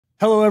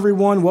Hello,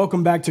 everyone.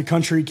 Welcome back to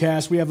Country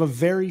Cast. We have a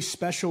very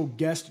special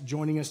guest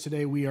joining us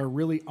today. We are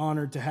really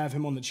honored to have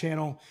him on the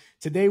channel.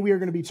 Today, we are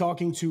going to be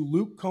talking to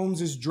Luke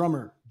Combs'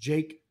 drummer,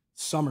 Jake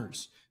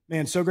Sommers.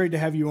 Man, so great to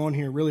have you on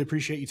here. Really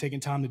appreciate you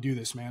taking time to do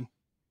this, man.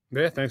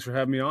 Yeah, thanks for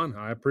having me on.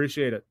 I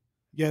appreciate it.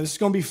 Yeah, this is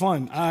going to be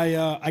fun.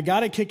 I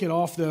got to kick it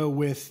off, though,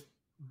 with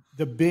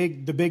the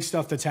big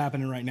stuff that's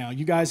happening right now.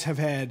 You guys have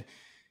had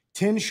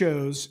 10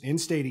 shows in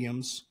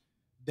stadiums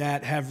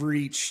that have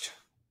reached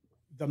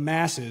the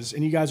masses,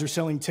 and you guys are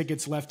selling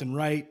tickets left and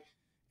right,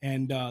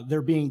 and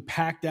they're being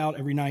packed out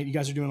every night. You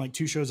guys are doing like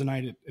 2 shows a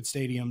night at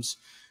stadiums.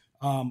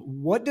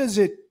 What does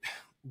it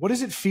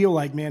feel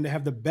like, man, to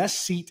have the best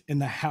seat in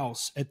the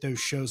house at those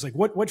shows? Like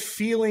what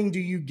feeling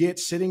do you get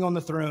sitting on the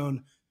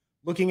throne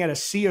looking at a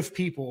sea of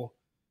people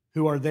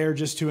who are there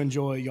just to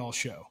enjoy y'all's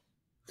show?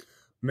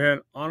 Man,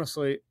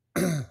 honestly,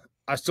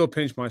 I still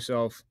pinch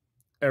myself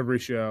every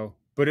show,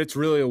 but it's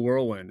really a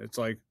whirlwind. It's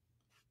like,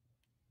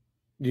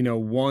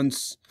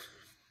 once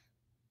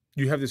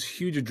you have this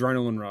huge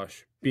adrenaline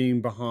rush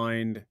being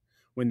behind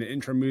when the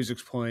intro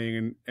music's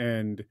playing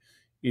and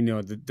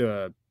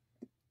the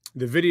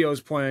video's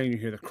playing, you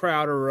hear the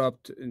crowd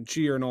erupt and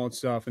cheer and all that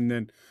stuff. And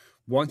then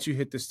once you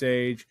hit the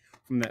stage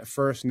from that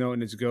first note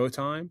and it's go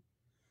time,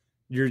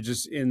 you're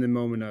just in the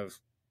moment of,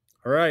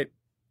 all right,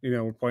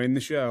 we're playing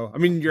the show. I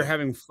mean, you're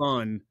having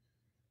fun.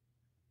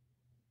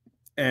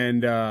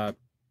 And yeah,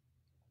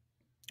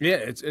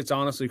 it's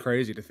honestly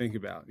crazy to think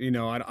about.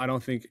 I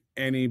don't think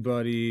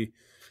anybody,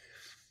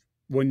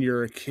 when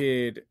you're a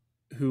kid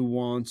who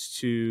wants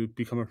to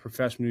become a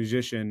professional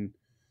musician,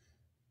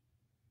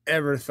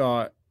 ever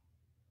thought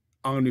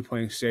I'm going to be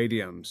playing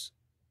stadiums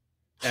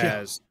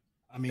as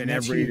an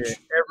every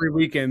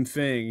weekend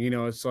thing.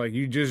 It's like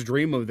you just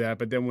dream of that,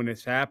 but then when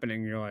it's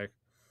happening, you're like,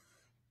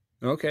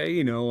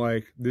 okay,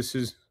 this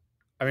is,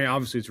 I mean,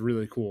 obviously it's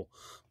really cool,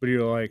 but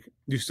you're like,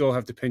 you still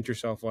have to pinch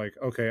yourself like,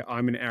 okay,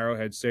 I'm in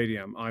Arrowhead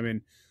Stadium. I'm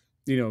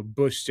in,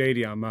 Busch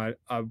Stadium.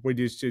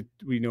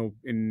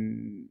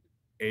 In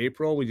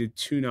April, we did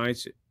 2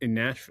 nights in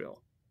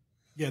Nashville.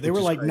 Yeah, they were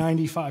like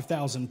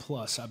 95,000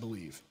 plus, I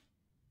believe.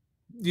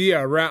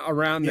 Yeah,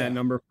 around that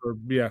number for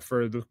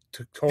the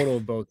total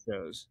of both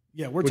shows.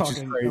 Yeah, we're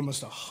talking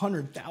almost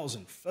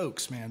 100,000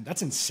 folks, man.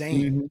 That's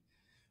insane. Mm-hmm.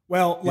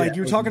 Well, like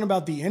you're talking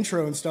about the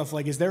intro and stuff.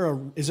 Like, is there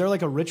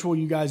like a ritual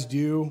you guys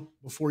do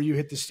before you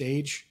hit the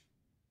stage?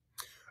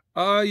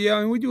 Yeah,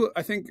 I mean, we do.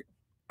 I think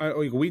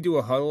we do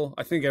a huddle.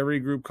 I think every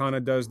group kind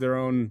of does their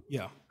own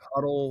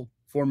huddle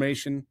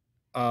formation.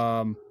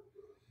 And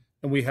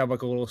we have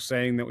like a little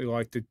saying that we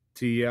like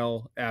to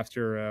yell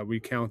after we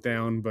count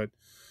down, but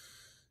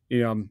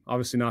I'm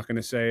obviously not going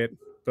to say it,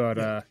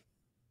 but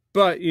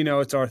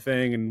it's our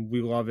thing and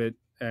we love it.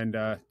 And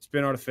it's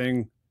been our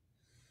thing,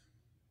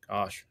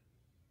 gosh,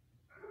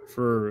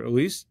 for at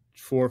least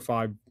 4 or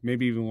 5,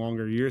 maybe even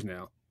longer years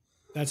now.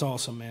 That's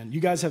awesome, man. You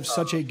guys have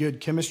such a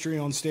good chemistry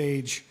on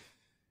stage.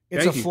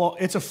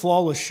 It's a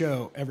flawless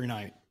show every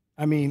night.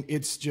 I mean,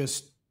 it's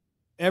just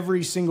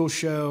every single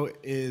show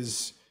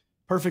is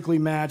perfectly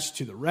matched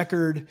to the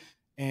record,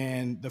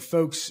 and the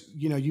folks,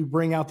 you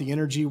bring out the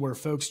energy where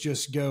folks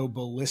just go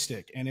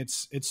ballistic, and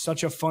it's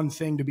such a fun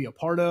thing to be a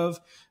part of.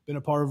 Been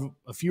a part of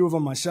a few of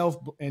them myself,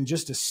 and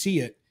just to see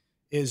it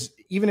is,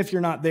 even if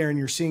you're not there and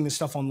you're seeing this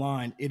stuff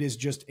online, it is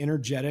just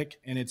energetic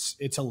and it's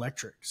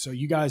electric. So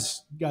you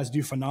guys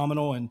do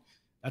phenomenal, and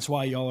that's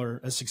why y'all are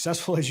as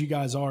successful as you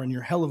guys are, and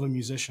you're a hell of a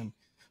musician.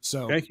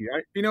 So thank you.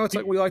 It's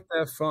like we like to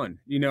have fun.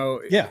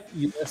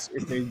 Yes,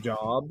 it's a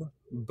job,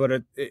 but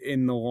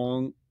in the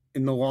long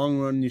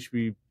run, you should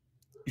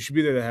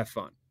be there to have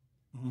fun.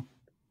 Mm-hmm.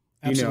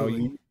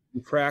 Absolutely.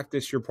 You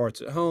practice your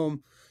parts at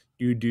home.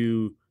 You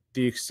do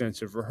the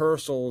extensive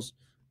rehearsals.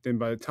 Then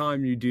by the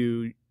time you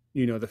do,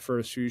 the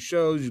first few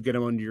shows, you get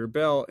them under your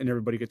belt, and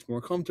everybody gets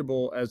more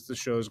comfortable as the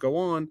shows go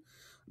on.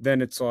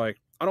 Then it's like,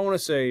 I don't want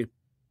to say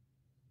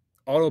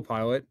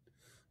autopilot,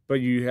 but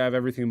you have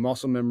everything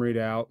muscle memoried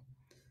out.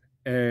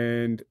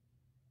 And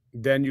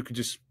then you could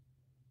just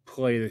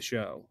play the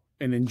show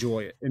and enjoy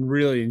it and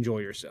really enjoy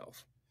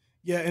yourself.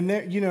 Yeah. And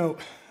there,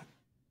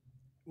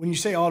 when you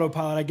say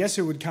autopilot, I guess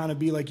it would kind of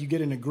be like you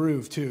get in a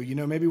groove too,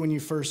 maybe when you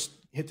first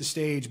hit the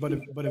stage, but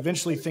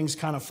eventually things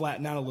kind of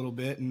flatten out a little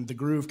bit and the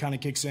groove kind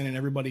of kicks in and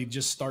everybody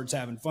just starts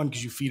having fun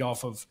because you feed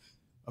off of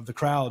the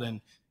crowd,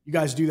 and you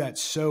guys do that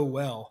so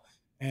well.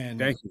 And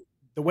thank you.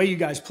 The way you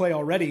guys play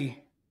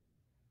already,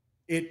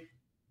 it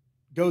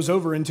goes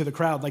over into the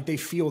crowd. Like they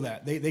feel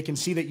that they can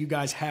see that you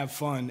guys have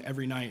fun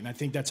every night. And I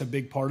think that's a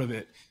big part of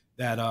it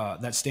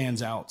that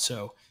stands out.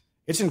 So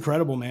it's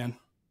incredible, man.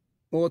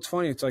 Well, it's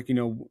funny. It's like,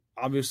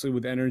 obviously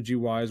with energy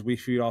wise, we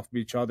feed off of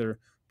each other,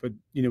 but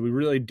we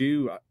really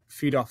do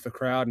feed off the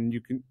crowd. And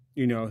you can,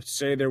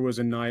 say there was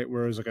a night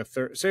where it was like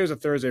say it was a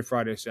Thursday,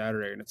 Friday,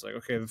 Saturday. And it's like,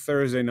 okay, the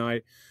Thursday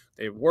night,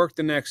 they work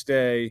the next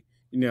day,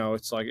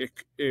 it's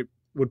like, it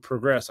would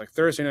progress. Like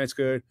Thursday night's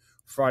good.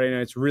 Friday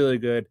night's really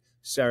good.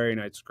 Saturday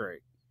night's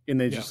great. And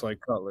they just like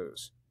cut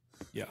loose.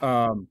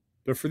 Yeah.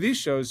 But for these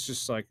shows,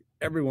 just like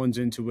everyone's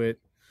into it.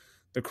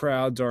 The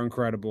crowds are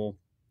incredible.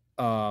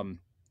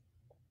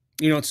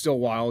 you know, it's still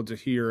wild to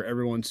hear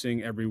everyone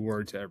sing every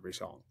word to every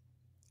song.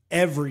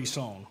 Every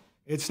song.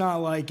 It's not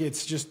like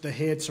it's just the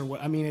hits or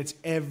what. I mean, it's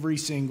every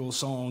single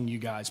song you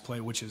guys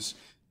play, which is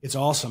it's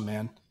awesome,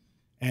 man.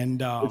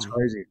 And It's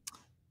crazy.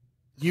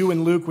 you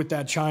and Luke with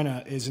that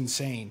China is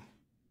insane.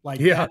 Like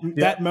Yeah,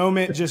 that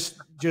moment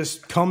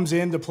just comes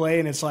into play,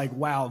 and it's like,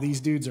 wow, these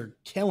dudes are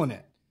killing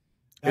it.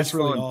 That's it's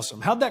really fun.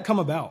 awesome. How'd that come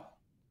about?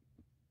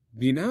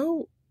 You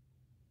know,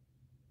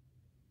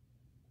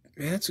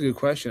 yeah, that's a good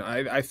question.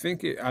 I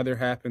think it either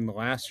happened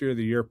last year or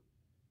the year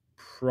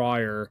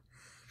prior,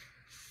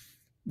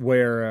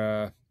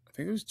 where I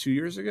think it was 2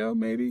 years ago,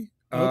 maybe.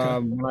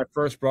 Okay. When I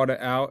first brought it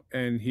out,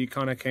 and he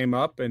kind of came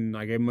up, and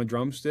I gave him a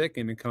drumstick,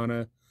 and it kind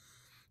of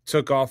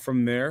took off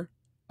from there.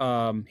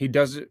 He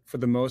does it for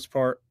the most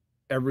part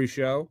every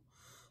show.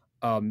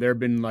 There have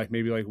been like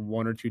maybe like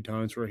one or two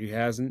times where he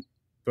hasn't,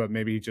 but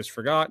maybe he just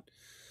forgot,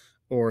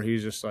 or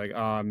he's just like,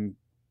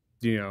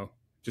 you know,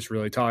 just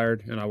really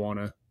tired, and I want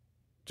to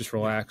just Yeah.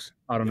 relax.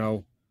 I don't Yeah.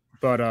 know,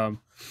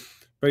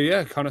 but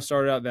yeah, kind of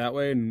started out that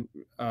way, and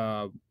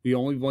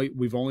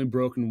we've only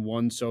broken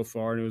one so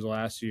far, and it was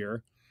last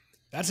year.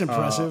 That's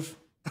impressive.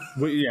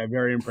 Yeah,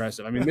 very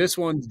impressive. I mean, this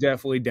one's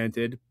definitely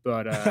dented,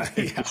 but it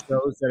Yeah. just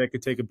shows that it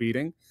could take a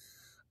beating.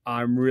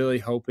 I'm really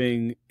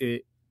hoping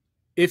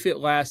if it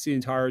lasts the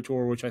entire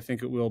tour, which I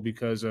think it will,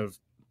 because of,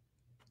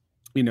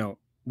 you know,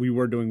 we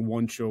were doing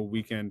one show a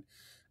weekend.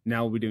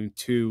 Now we'll be doing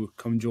two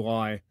come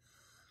July.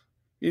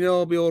 You know,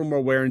 it'll be a little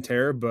more wear and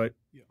tear, but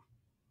Yeah.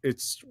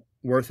 it's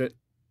worth it.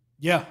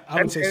 Yeah,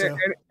 I would say so.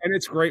 And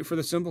it's great for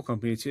the Simple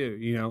Company too,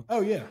 you know.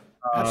 Oh yeah,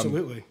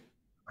 absolutely.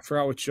 I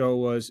forgot what show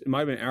it was. It might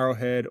have been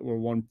Arrowhead or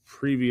one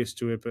previous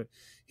to it, but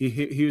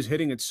he was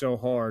hitting it so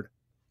hard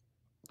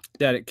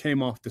that it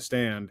came off the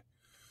stand.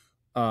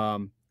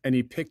 And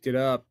he picked it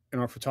up,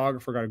 and our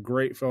photographer got a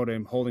great photo of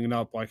him holding it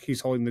up like he's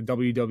holding the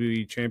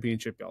WWE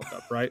Championship belt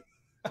up, right?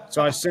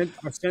 So I sent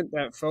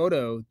that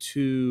photo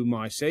to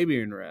my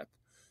Sabian rep.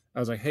 I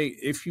was like, hey,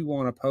 if you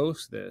want to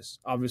post this,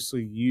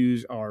 obviously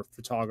use our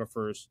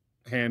photographer's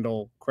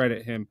handle,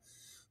 credit him.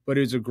 But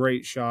it was a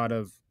great shot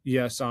of,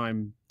 yes,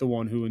 I'm the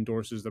one who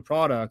endorses the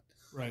product,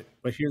 Right.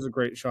 but here's a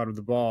great shot of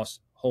the boss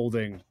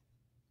holding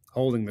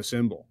the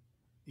symbol.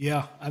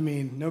 Yeah, I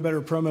mean, no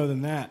better promo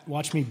than that.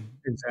 Watch me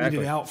beat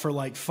it out for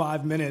like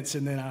 5 minutes,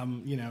 and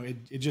then you know,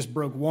 it just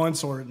broke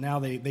once, or now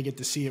they get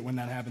to see it when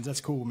that happens.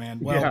 That's cool, man.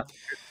 Well, yeah,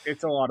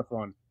 it's a lot of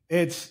fun.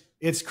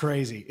 It's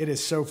crazy. It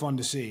is so fun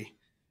to see.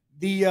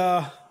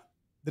 The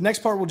next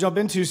part we'll jump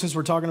into, since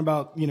we're talking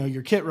about, you know,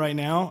 your kit right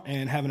now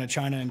and having a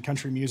China and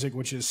country music,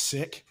 which is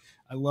sick.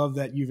 I love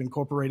that you've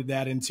incorporated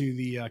that into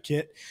the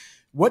kit.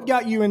 What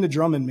got you into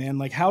drumming, man?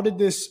 Like, how did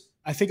this?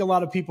 I think a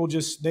lot of people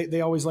just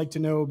they always like to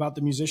know about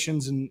the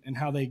musicians and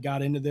how they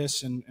got into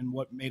this and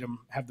what made them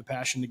have the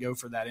passion to go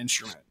for that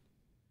instrument.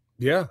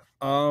 Yeah.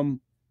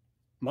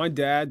 My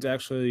dad's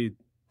actually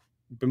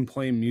been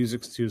playing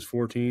music since he was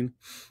 14.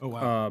 Oh,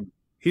 wow.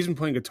 He's been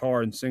playing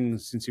guitar and singing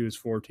since he was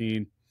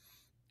 14.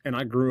 And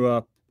I grew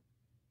up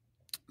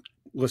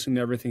listening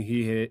to everything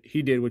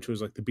he did, which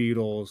was like the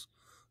Beatles,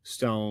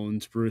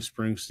 Stones, Bruce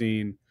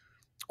Springsteen,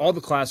 all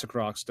the classic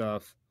rock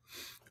stuff.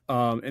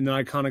 And then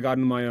I kind of got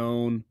into my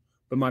own,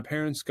 but my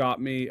parents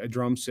got me a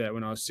drum set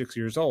when I was 6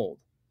 years old.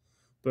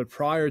 But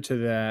prior to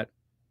that,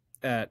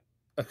 at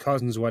a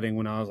cousin's wedding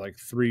when I was like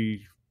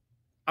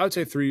I would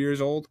say 3 years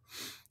old,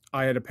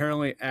 I had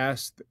apparently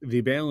asked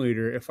the band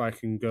leader if I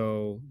can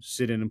go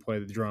sit in and play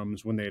the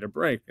drums when they had a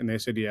break. And they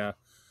said, yeah.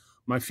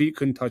 My feet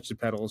couldn't touch the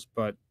pedals,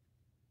 but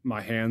my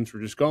hands were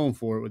just going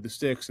for it with the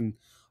sticks. And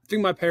I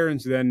think my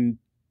parents then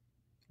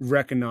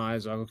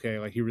recognized, like, okay,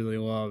 like he really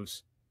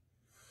loves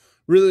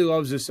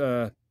this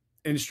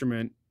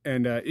instrument.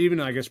 And even,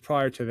 I guess,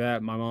 prior to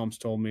that, my mom's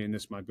told me, and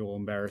this might be a little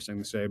embarrassing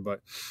to say, but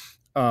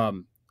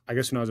I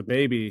guess when I was a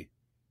baby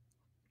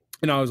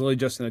and I was literally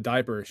just in a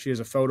diaper, she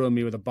has a photo of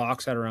me with a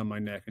box hat around my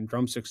neck and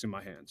drumsticks in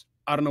my hands.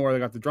 I don't know where they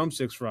got the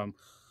drumsticks from,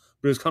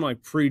 but it was kind of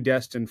like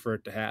predestined for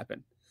it to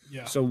happen.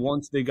 Yeah. So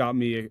once they got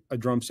me a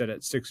drum set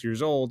at 6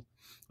 years old,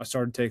 I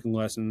started taking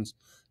lessons.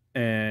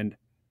 And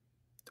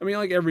I mean,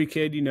 like every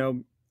kid, you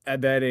know, at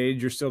that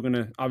age, you're still going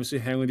to obviously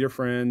hang with your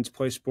friends,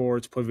 play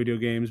sports, play video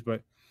games,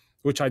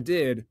 which I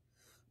did.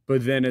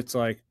 But then it's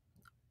like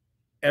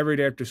every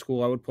day after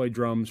school, I would play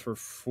drums for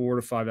 4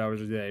 to 5 hours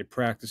a day,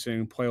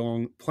 practicing,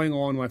 playing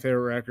along with my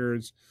favorite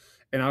records.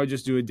 And I would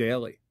just do it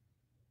daily.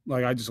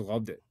 Like, I just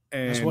loved it.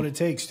 And that's what it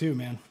takes too,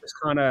 man. It's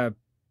kind of,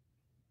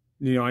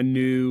 you know, I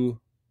knew,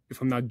 if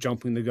I'm not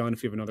jumping the gun,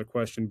 if you have another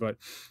question, but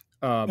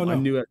no. I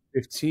knew at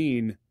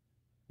 15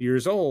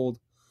 years old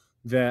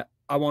that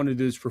I wanted to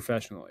do this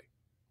professionally.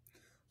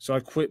 So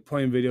I quit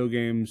playing video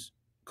games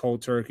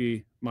cold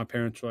turkey. My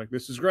parents were like,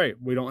 this is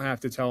great. We don't have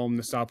to tell them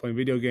to stop playing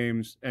video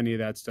games, any of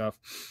that stuff.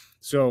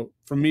 So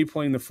for me,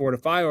 playing the 4 to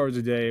 5 hours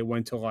a day, it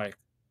went to like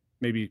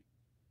maybe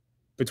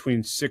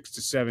between 6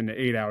 to 7 to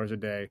 8 hours a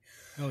day.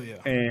 Oh,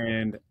 yeah.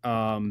 And,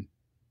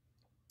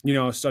 you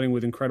know, I was studying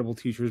with incredible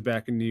teachers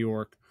back in New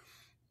York.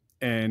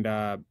 And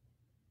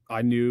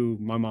I knew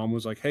my mom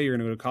was like, hey, you're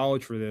going to go to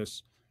college for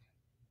this.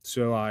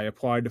 So I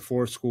applied to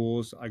 4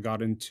 schools. I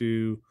got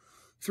into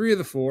 3 of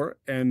the 4,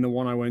 and the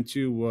one I went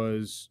to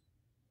was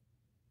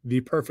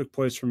the perfect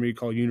place for me,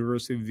 called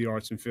University of the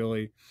Arts in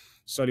Philly.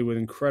 Studied with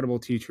incredible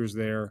teachers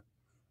there.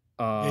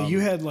 Yeah, you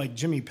Um, had like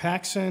Jimmy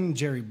Paxson,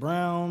 Jerry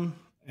Brown,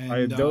 I and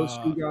had those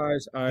 2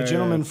 guys. a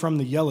gentleman from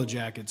the Yellow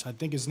Jackets. I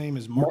think his name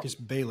is Mar- Marcus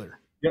Baylor.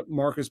 yep,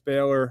 Marcus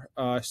Baylor.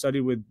 I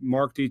studied with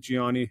Mark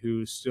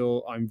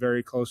DiGianni, I'm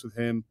very close with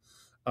him.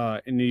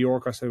 In New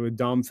York, I studied with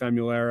Dom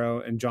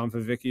Famularo and John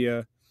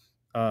Favicchia.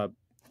 Uh,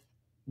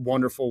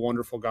 Wonderful,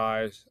 wonderful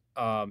guys.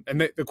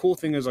 And the cool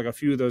thing is, like, a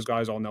few of those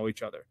guys all know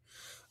each other.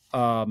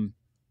 Um,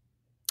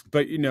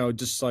 but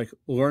just like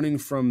learning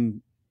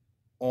from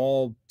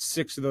all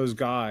 6 of those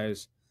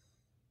guys,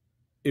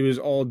 it was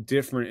all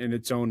different in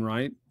its own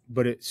right,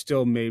 but it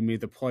still made me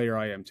the player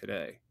I am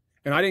today.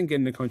 And I didn't get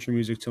into country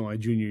music till my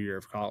junior year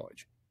of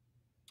college.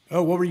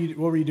 Oh, what were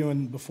you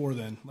doing before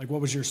then? Like,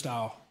 what was your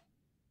style?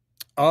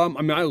 I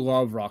mean, I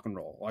love rock and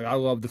roll. Like, I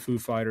love the Foo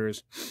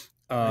Fighters.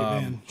 Great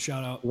band.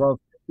 Shout out. Love,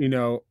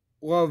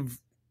 love,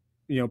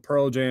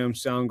 Pearl Jam,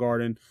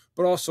 Soundgarden,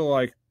 but also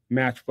like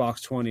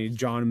Matchbox 20,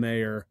 John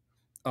Mayer,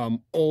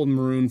 old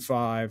Maroon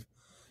 5,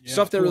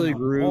 stuff that really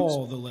grooves.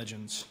 All the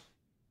legends.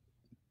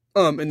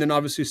 And then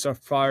obviously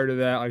stuff prior to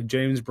that, like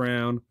James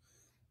Brown.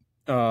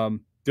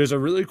 There's a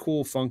really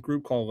cool funk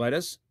group called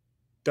Lettuce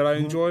that I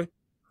enjoy.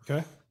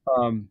 Okay.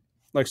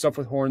 Like stuff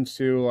with horns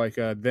too, like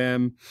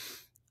them,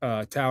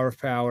 Tower of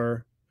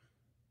Power.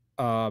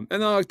 And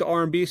I like the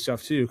R&B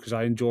stuff too, because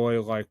I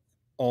enjoy like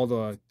all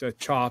the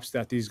chops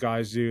that these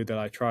guys do that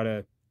I try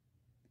to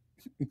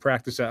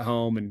practice at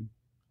home and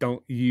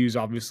don't use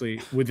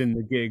obviously within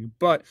the gig.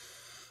 But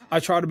I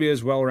try to be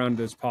as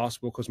well-rounded as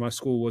possible because my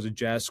school was a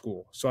jazz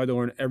school. So I had to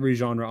learn every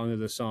genre under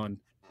the sun.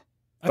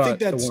 I think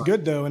that's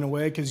good, though, in a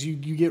way, because you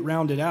get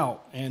rounded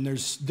out, and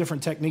there's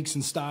different techniques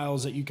and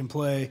styles that you can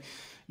play.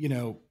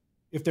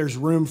 If there's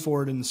room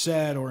for it in the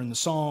set or in the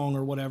song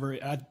or whatever,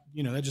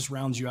 that just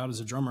rounds you out as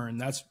a drummer, and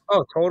that's –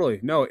 Oh, totally.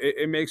 No,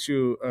 it makes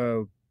you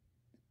a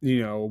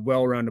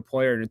well-rounded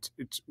player, and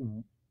it's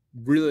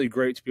really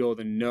great to be able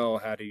to know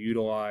how to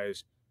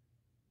utilize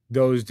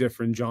those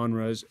different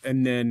genres.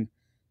 And then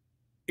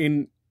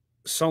in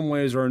some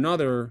ways or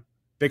another,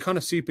 they kind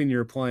of seep in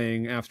your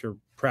playing after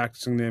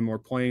practicing them or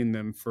playing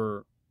them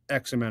for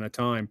X amount of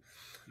time.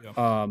 Yeah.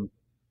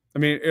 I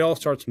mean, it all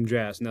starts from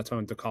jazz, and that's what I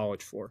went to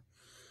college for.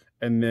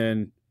 And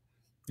then,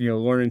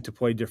 learning to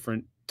play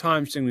different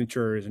time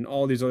signatures and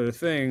all these other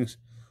things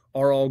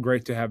are all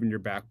great to have in your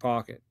back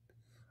pocket.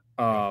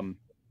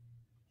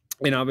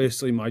 And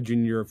obviously my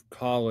junior year of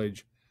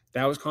college,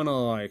 that was kind of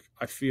like,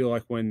 I feel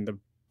like when the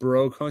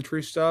bro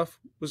country stuff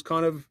was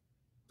kind of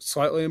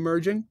slightly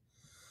emerging.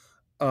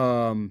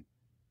 And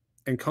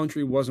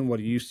country wasn't what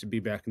it used to be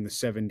back in the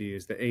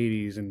 70s, the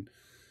 80s, and,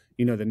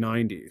 the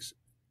 90s.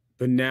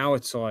 But now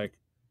it's like,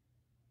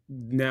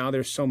 now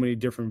there's so many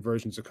different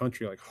versions of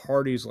country. Like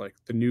Hardy's like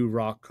the new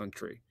rock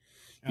country.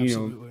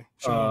 Absolutely.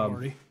 Shout out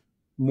Hardy.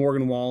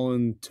 Morgan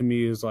Wallen to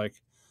me is like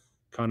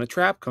kind of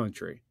trap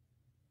country.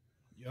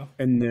 Yeah.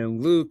 And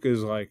then Luke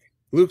is like,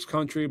 Luke's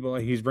country, but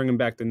like he's bringing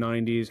back the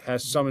 90s,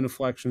 has some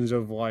inflections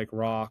of like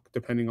rock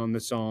depending on the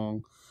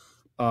song.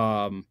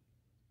 But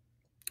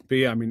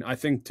yeah, I mean, I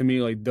think to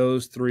me, like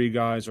those 3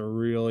 guys are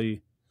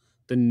really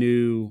the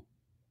new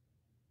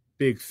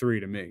big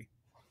 3 to me.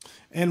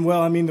 And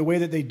well, I mean, the way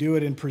that they do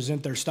it and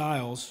present their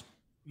styles,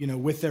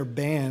 with their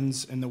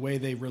bands and the way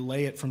they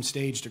relay it from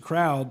stage to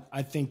crowd,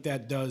 I think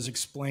that does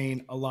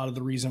explain a lot of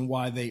the reason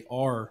why they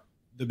are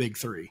the big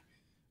 3,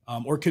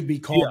 or could be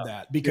called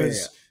that,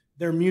 because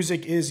their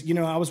music is,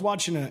 I was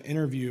watching an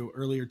interview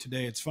earlier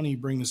today. It's funny you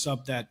bring this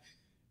up, that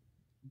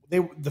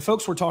the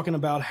folks were talking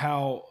about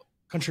how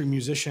country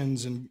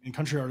musicians and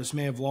country artists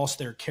may have lost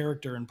their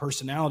character and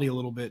personality a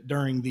little bit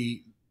during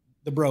the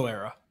bro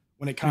era,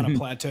 when it kind of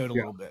plateaued a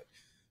little bit.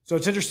 So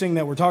it's interesting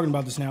that we're talking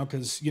about this now,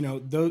 because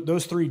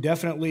those 3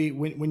 definitely,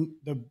 when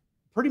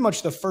pretty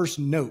much the first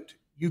note,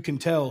 you can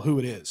tell who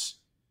it is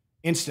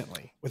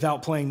instantly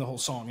without playing the whole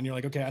song, and you're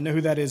like, okay, I know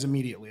who that is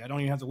immediately. I don't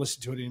even have to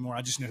listen to it anymore.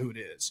 I just know who it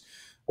is.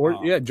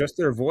 Or just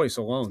their voice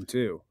alone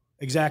too.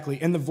 Exactly,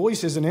 and the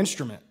voice is an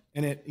instrument,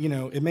 and it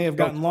it may have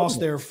gotten lost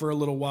there for a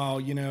little while,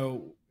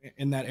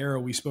 in that era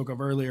we spoke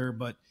of earlier,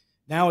 but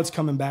now it's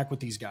coming back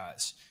with these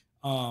guys,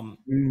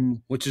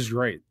 which is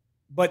great.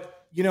 But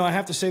I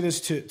have to say this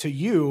to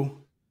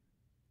you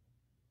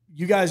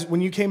guys,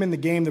 when you came in the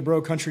game, the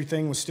bro country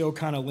thing was still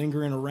kind of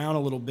lingering around a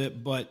little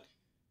bit, but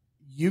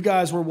you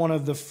guys were one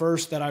of the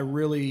first that I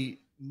really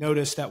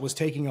noticed that was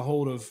taking a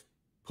hold of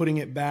putting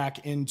it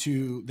back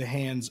into the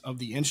hands of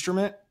the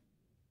instrument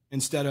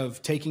instead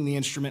of taking the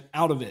instrument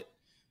out of it,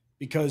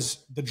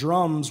 because the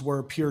drums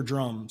were pure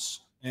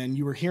drums, and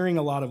you were hearing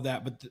a lot of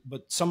that,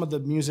 but some of the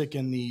music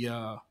and the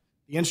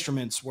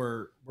instruments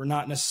were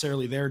not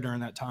necessarily there during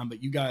that time.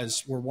 But you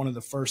guys were one of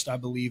the first, I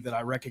believe, that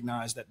I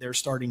recognized that they're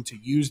starting to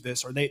use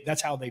this, or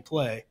that's how they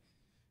play.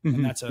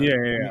 And that's I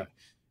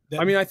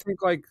mean, I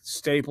think like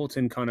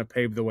Stapleton kind of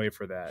paved the way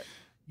for that.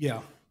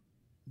 Yeah.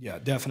 Yeah,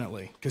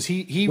 definitely. Because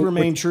he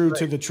remained true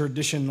to the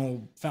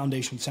traditional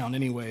foundation sound,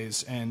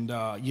 anyways. And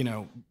you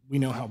know, we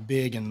know how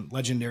big and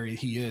legendary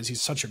he is.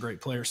 He's such a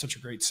great player, such a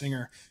great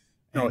singer.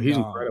 No, And he's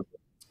incredible.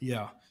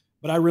 yeah,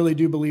 but I really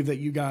do believe that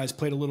you guys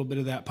played a little bit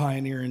of that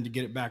pioneering to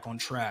get it back on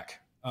track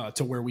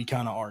to where we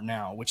kind of are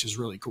now, which is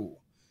really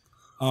cool.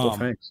 Well,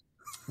 thanks.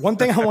 One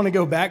thing I want to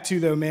go back to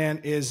though, man,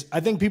 is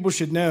I think people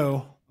should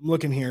know. I'm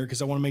looking here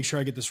because I want to make sure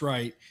I get this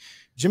right.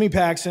 Jimmy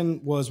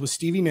Paxson was with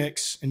Stevie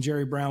Nicks and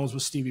Jerry Brown was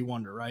with Stevie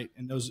Wonder, right?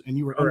 And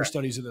you were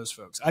understudies of those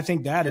folks. I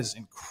think that is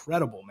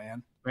incredible,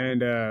 man.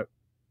 And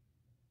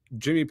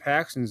Jimmy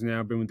Paxson's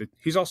now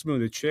he's also been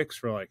with the Chicks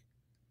for like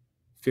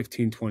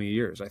 15, 20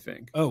 years, I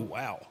think. Oh,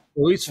 wow.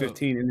 At least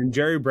 15. And then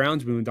Jerry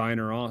Brown's been with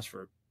Diana Ross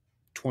for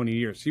 20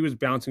 years. He was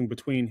bouncing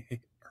between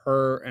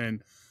her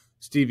and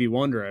Stevie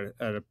Wonder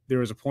there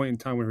was a point in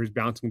time where he was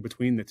bouncing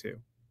between the two.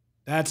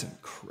 That's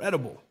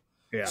incredible.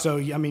 Yeah. So,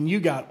 I mean, you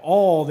got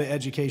all the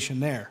education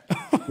there.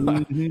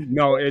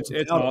 No, it's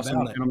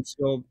awesome. And I'm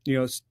still,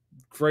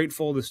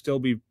 grateful to still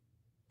be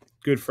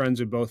good friends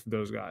with both of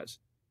those guys.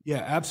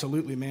 Yeah,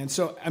 absolutely, man.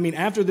 So, I mean,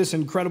 after this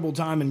incredible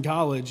time in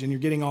college and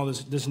you're getting all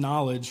this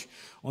knowledge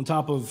on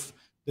top of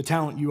the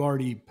talent you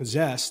already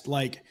possessed,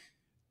 like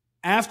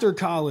after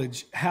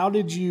college, how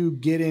did you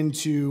get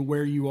into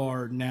where you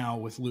are now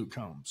with Luke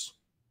Combs?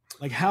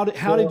 Like how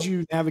did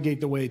you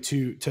navigate the way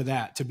to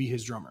be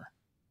his drummer?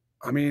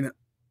 I mean,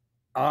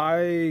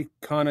 I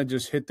kind of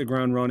just hit the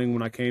ground running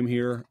when I came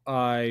here.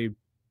 I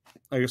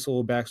guess a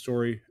little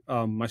backstory.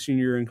 My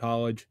senior year in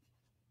college,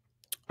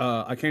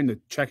 I came to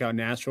check out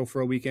Nashville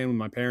for a weekend with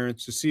my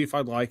parents to see if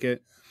I'd like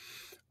it.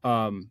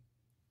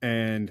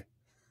 And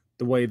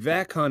the way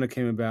that kind of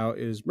came about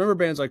is, remember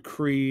bands like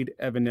Creed,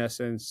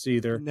 Evanescence,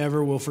 Seether?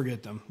 Never will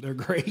forget them. They're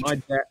great.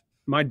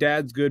 My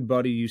dad's good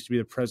buddy used to be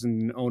the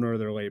president and owner of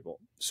their label.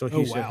 So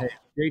he said, hey,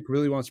 Jake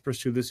really wants to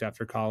pursue this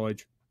after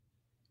college.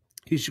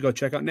 He should go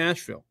check out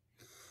Nashville.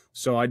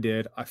 So I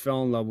did. I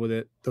fell in love with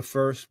it. The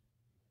first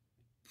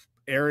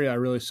area I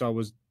really saw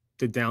was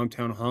the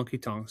downtown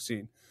honky-tonk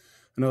scene.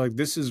 And I'm like,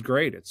 this is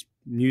great. It's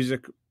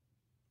music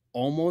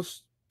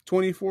almost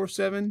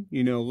 24/7,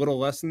 a little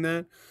less than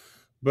that.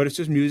 But it's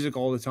just music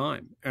all the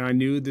time. And I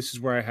knew this is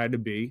where I had to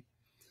be.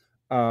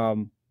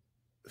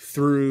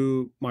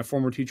 Through my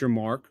former teacher,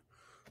 Mark,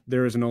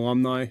 there is an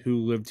alumni who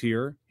lived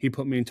here. He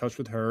put me in touch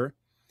with her.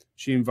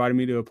 She invited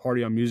me to a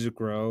party on Music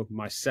Row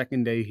my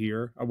second day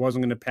here. I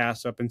wasn't going to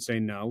pass up and say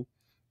no.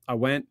 I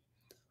went.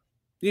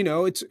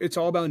 It's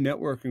all about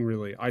networking,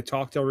 really. I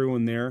talked to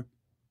everyone there.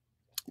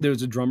 There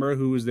was a drummer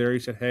who was there. He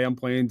said, hey, I'm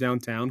playing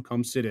downtown.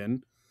 Come sit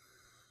in.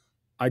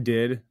 I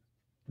did.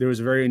 There was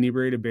a very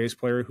inebriated bass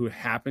player who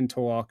happened to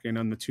walk in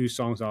on the two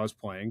songs I was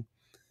playing.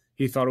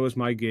 He thought it was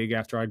my gig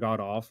after I got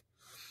off.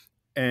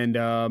 And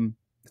I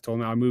told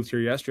him I moved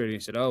here yesterday. He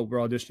said, oh, we're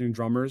auditioning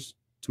drummers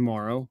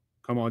tomorrow.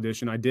 Come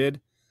audition. I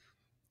did.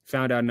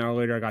 Found out an hour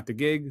later I got the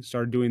gig.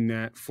 Started doing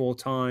that full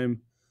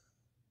time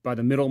by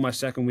the middle of my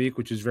second week,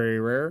 which is very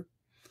rare.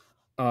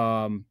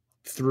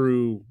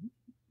 Through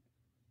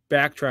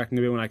backtracking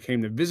a bit, when I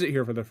came to visit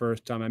here for the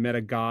first time, I met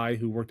a guy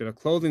who worked at a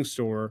clothing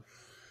store,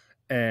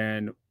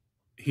 and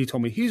he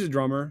told me he's a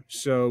drummer.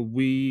 So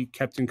we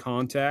kept in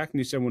contact, and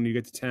he said, when you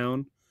get to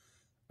town,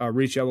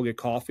 reach out, we'll get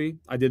coffee.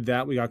 I did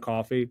that. We got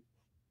coffee.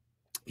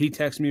 He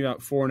texted me about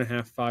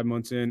 4.5, 5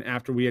 months in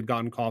after we had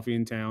gotten coffee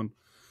in town,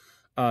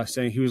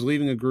 saying he was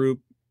leaving a group,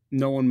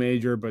 no one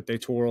major, but they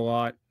tour a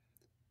lot.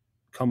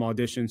 Come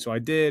audition. So I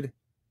did.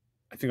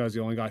 I think I was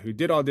the only guy who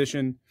did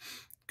audition.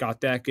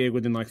 Got that gig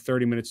within like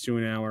 30 minutes to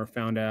an hour,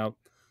 found out.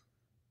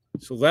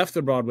 So left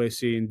the Broadway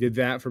scene, did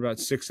that for about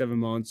 6-7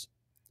 months.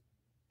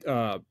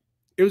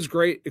 It was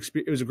great.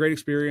 It was a great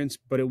experience,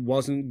 but it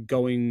wasn't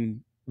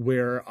going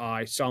where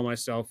I saw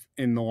myself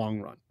in the long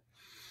run.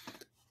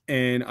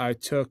 And I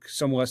took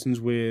some lessons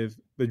with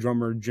the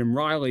drummer Jim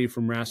Riley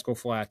from Rascal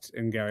Flatts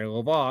and Gary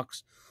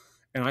LaVox.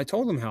 And I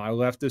told him how I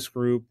left this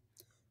group.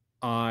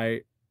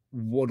 I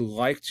would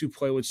like to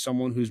play with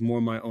someone who's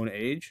more my own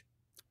age.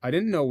 I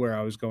didn't know where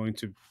I was going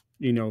to,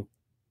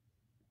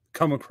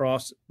 come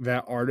across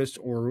that artist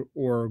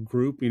or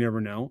group. You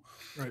never know.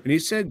 Right. And he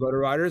said, go to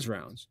Riders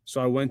Rounds.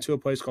 So I went to a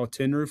place called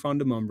Tin Roof on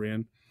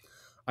Demumbrian.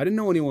 I didn't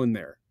know anyone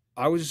there.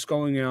 I was just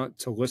going out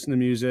to listen to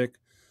music,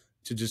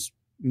 to just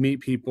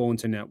meet people and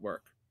to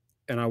network.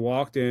 And I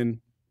walked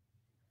in,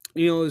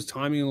 it was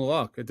timing and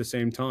luck at the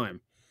same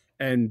time,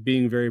 and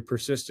being very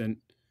persistent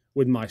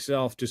with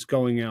myself, just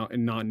going out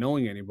and not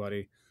knowing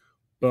anybody.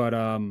 But,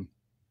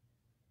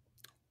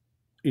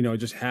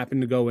 just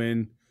happened to go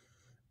in,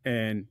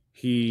 and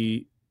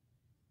he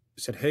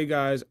said, hey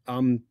guys,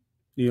 I'm,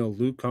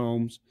 Luke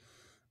Combs.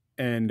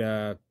 And,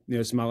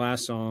 this is my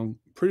last song.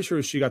 Pretty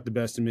sure she got the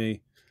best of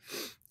me.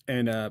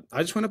 And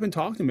I just went up and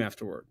talked to him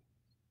afterward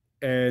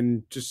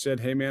and just said,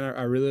 hey, man,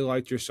 I really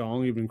liked your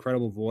song. You have an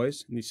incredible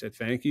voice. And he said,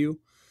 thank you.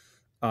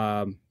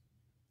 And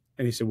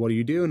he said, what do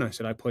you do? And I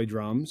said, I play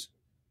drums.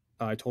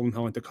 I told him how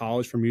I went to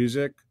college for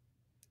music.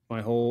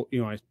 My whole,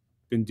 I've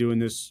been doing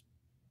this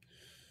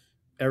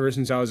ever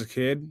since I was a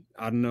kid.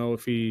 I don't know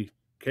if he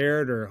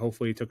cared or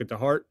hopefully he took it to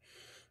heart.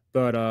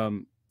 But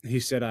he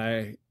said,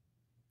 I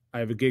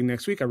have a gig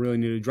next week. I really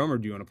need a drummer.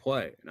 Do you want to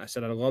play? And I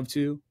said, I'd love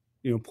to.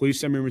 Please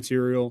send me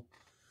material.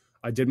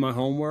 I did my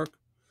homework.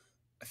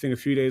 I think a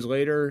few days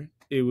later,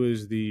 it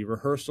was the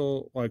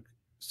rehearsal,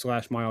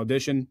 / my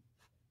audition.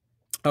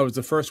 I was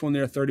the first one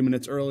there 30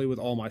 minutes early with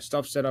all my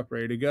stuff set up,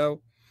 ready to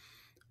go.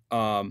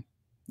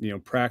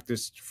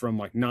 Practiced from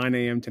like 9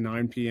 a.m. to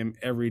 9 p.m.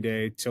 every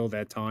day till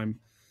that time.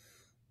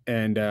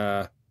 And,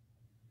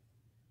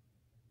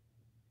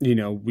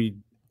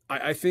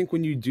 I think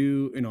when you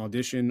do an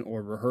audition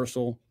or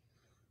rehearsal,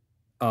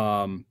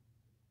 if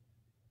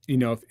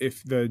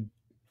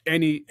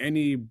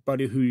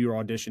anybody who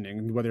you're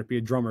auditioning, whether it be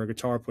a drummer, a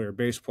guitar player,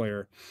 bass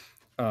player,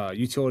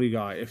 utility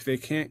guy, if they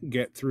can't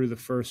get through the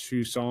first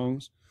few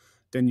songs,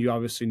 then you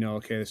obviously know,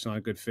 okay, that's not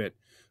a good fit.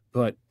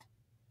 But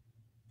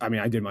I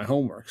mean, I did my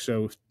homework,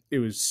 so it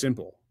was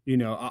simple.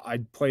 I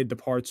played the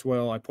parts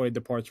well. I played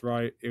the parts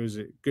right. It was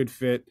a good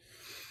fit.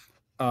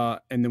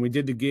 And then we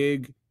did the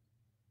gig,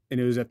 and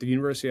it was at the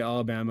University of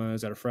Alabama. It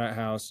was at a frat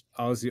house.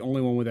 I was the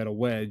only one without a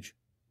wedge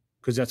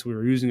because that's what we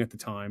were using at the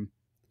time.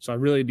 So I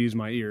really had to use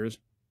my ears.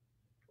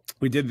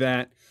 We did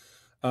that.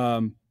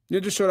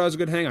 It just showed I was a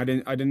good hang. I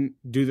didn't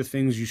do the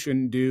things you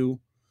shouldn't do.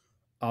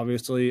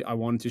 Obviously, I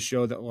wanted to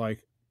show that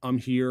I'm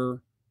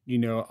here.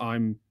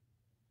 I'm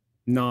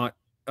not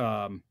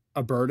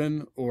a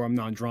burden, or I'm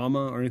not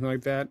drama or anything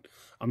like that.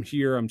 I'm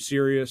here. I'm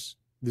serious.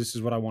 This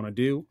is what I want to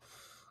do.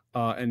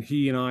 And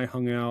he and I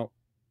hung out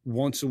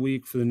once a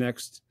week for the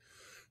next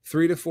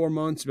 3 to 4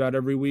 months, about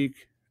every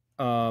week.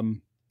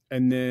 And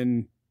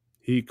then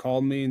he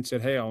called me and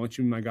said, hey, I want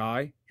you to be my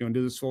guy. You want to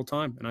do this full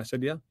time? And I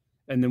said, yeah.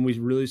 And then we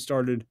really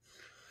started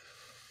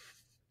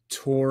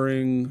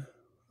touring,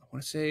 I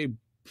want to say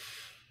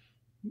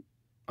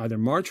either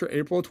March or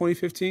April of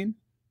 2015.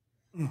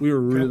 We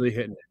were really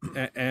hitting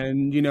it.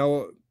 And,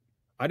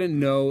 I didn't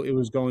know it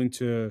was going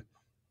to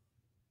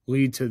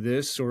lead to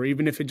this, or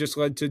even if it just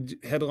led to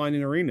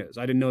headlining arenas.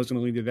 I didn't know it was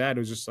going to lead to that. It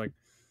was just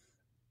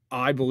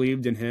I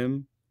believed in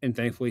him, and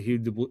thankfully he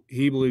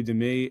believed in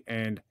me.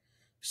 And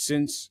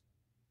since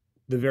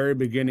the very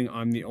beginning,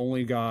 I'm the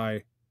only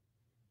guy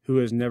who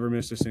has never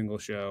missed a single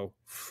show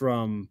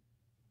from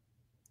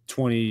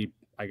I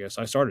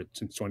started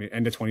since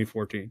end of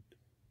 2014.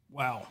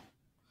 Wow.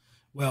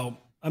 Well,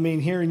 I mean,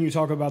 hearing you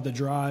talk about the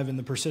drive and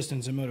the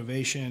persistence and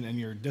motivation and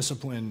your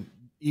discipline,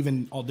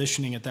 even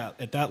auditioning at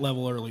that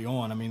level early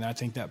on, I mean, I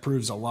think that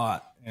proves a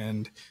lot.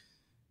 And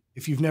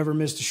if you've never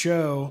missed a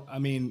show, I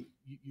mean,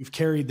 you've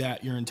carried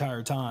that your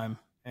entire time,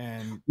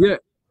 and yeah,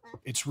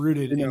 it's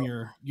rooted in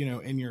your,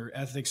 in your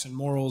ethics and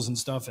morals and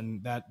stuff.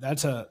 And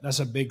that's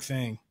a big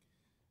thing.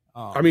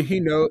 I mean,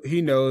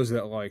 he knows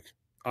that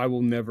I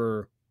will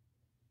never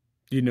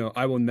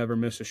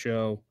miss a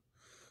show.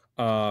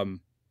 And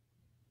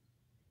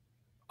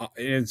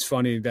it's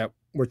funny that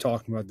we're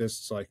talking about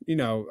this. It's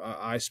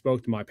I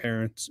spoke to my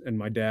parents and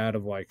my dad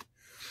of I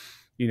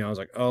was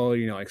like, oh,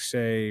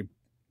 say,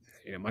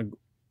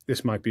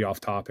 this might be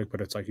off topic,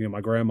 but it's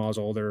my grandma's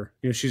older,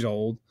 she's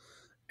old.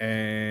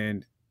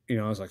 And,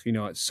 I was like,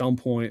 at some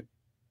point,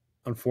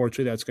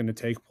 unfortunately, that's going to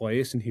take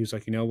place. And he was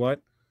like, you know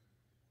what?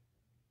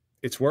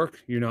 It's work.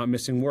 You're not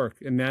missing work.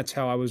 And that's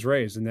how I was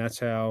raised. And that's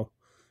how,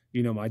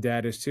 my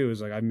dad is too,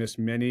 is I missed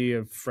many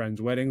of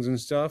friends' weddings and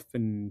stuff,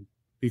 and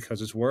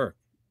because it's work.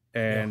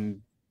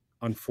 And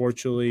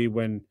unfortunately,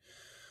 when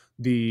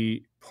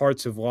the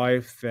parts of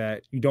life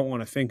that you don't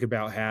want to think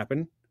about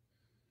happen,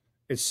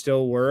 it's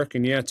still work.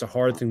 And yeah, it's a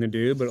hard thing to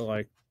do,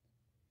 but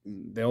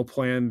they'll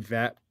plan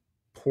that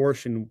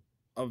portion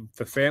of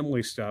the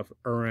family stuff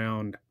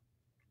around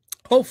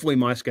hopefully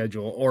my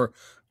schedule. Or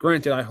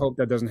granted, I hope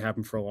that doesn't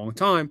happen for a long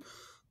time,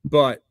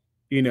 but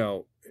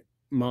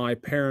my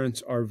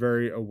parents are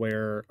very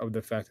aware of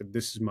the fact that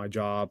this is my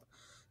job,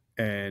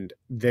 and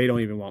they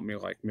don't even want me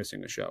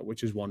missing a show,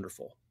 which is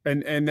wonderful.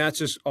 And that's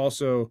just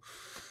also,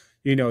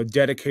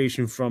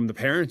 dedication from the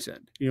parents'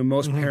 end.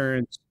 Most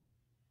parents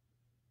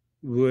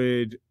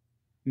would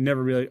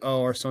never be like,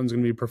 oh, our son's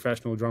going to be a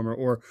professional drummer,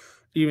 or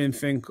even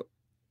think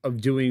of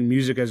doing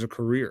music as a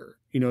career.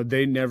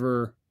 They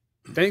never,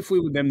 thankfully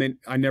with them,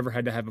 I never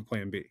had to have a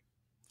plan B.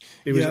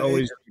 It was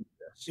always.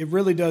 It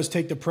really does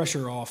take the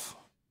pressure off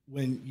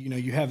when,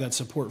 you have that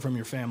support from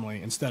your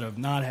family instead of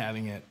not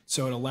having it.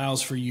 So it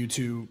allows for you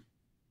to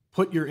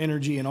put your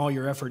energy and all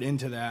your effort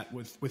into that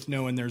with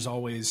knowing there's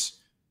always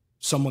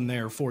someone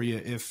there for you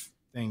if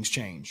things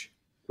change.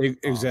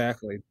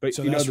 Exactly. But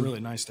so that's really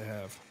nice to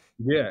have.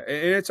 Yeah.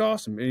 And it's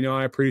awesome.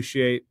 I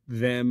appreciate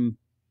them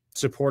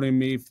supporting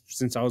me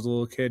since I was a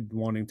little kid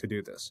wanting to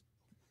do this.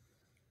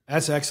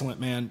 That's excellent,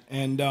 man.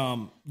 And,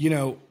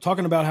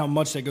 talking about how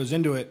much that goes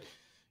into it,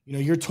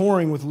 you're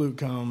touring with Luke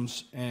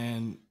Combs,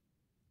 and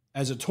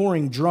as a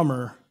touring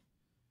drummer,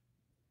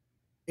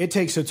 it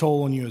takes a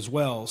toll on you as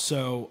well.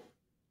 So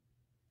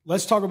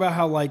let's talk about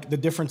how the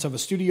difference of a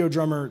studio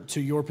drummer to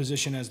your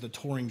position as the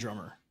touring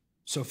drummer,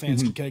 so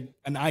fans can get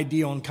an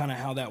idea on kind of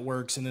how that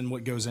works and then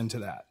what goes into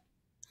that.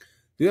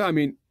 Yeah, I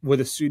mean,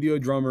 with a studio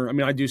drummer,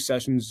 I do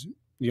sessions,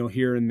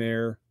 here and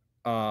there.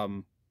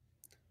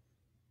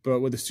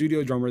 But with a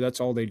studio drummer, that's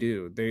all they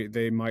do.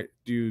 They might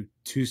do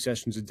 2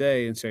 sessions a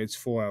day and say it's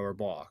 4-hour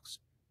blocks.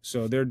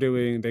 So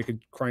they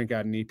could crank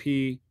out an EP,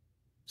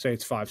 say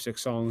it's 5-6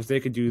 songs. They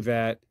could do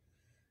that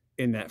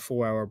in that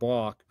 4-hour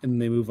block,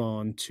 and they move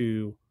on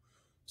to,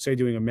 say,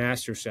 doing a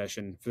master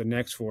session for the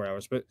next 4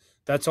 hours. But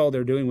that's all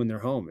they're doing when they're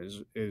home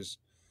is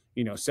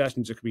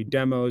sessions. It could be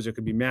demos, it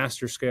could be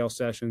master scale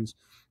sessions,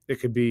 it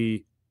could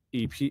be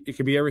EP, it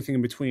could be everything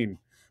in between.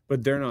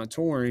 But they're not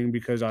touring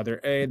because either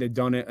A, they've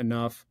done it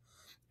enough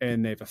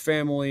and they have a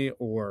family,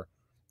 or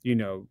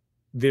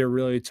they're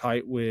really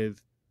tight with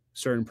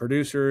certain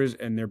producers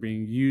and they're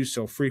being used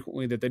so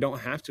frequently that they don't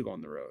have to go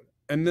on the road.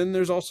 And then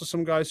there's also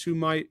some guys who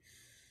might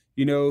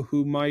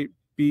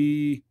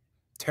be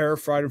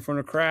terrified in front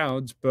of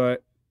crowds,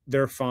 but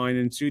they're fine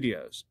in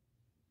studios.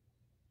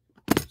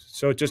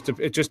 So it just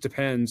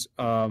depends.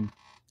 But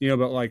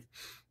like,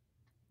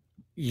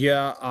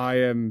 yeah, I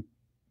am,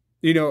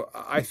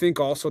 I think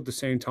also at the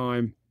same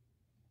time,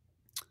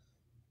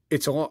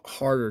 it's a lot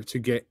harder to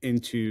get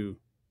into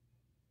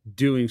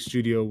doing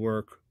studio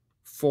work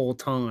full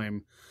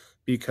time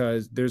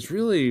because there's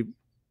really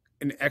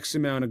an X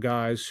amount of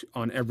guys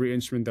on every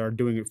instrument that are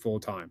doing it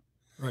full time.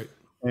 Right.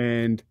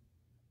 And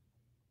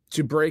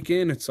to break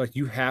in, it's like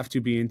you have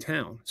to be in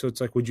town. So it's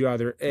like, would you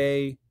either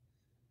A,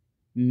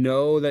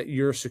 know that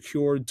you're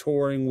secured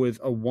touring with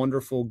a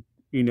wonderful,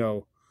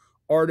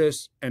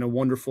 artist and a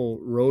wonderful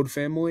road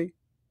family,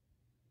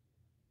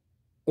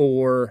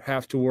 or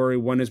have to worry,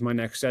 when is my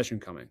next session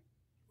coming?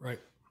 Right.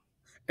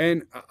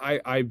 And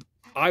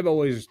I've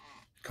always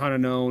kind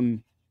of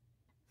known,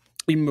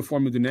 even before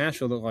I moved to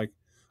Nashville, that like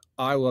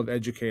I love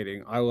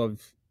educating. I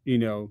love,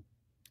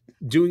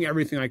 doing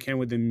everything I can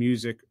within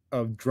music,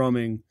 of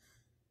drumming,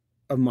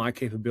 of my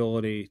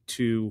capability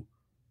to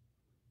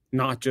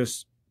not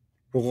just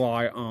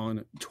rely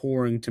on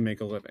touring to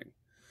make a living.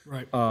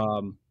 Right.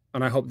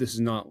 And I hope this is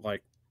not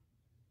like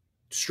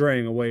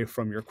straying away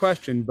from your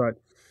question, but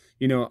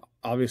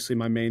obviously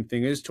my main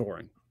thing is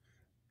touring.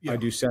 Yeah. I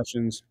do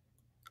sessions.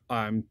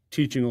 I'm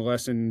teaching a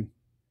lesson,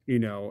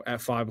 at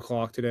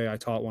 5:00 today. I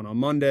taught one on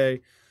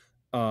Monday.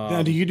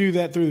 Now, do you do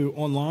that through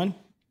online?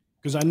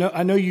 Because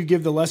I know you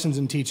give the lessons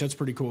and teach. That's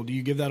pretty cool. Do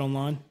you give that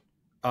online?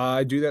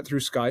 I do that through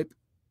Skype.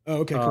 Oh,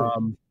 okay,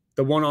 cool.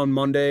 The one on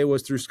Monday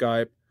was through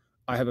Skype.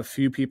 I have a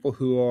few people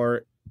who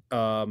are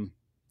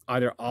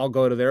either I'll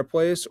go to their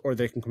place or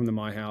they can come to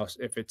my house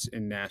if it's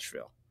in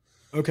Nashville.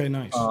 Okay,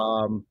 nice.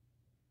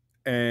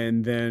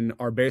 And then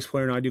our bass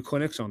player and I do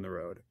clinics on the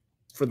road.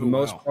 For the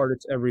most part,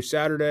 it's every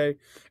Saturday.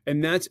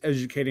 And that's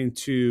educating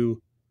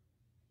to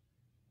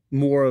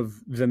more of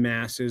the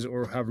masses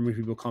or however many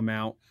people come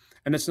out.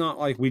 And it's not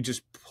like we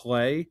just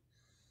play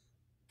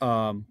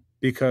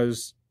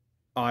because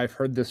I've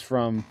heard this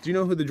from, do you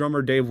know who the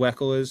drummer Dave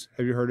Weckl is?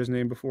 Have you heard his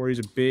name before? He's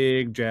a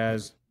big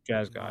jazz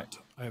guy.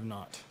 I have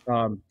not.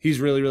 He's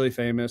really, really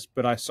famous,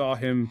 but I saw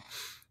him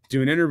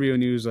do an interview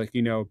and he was like,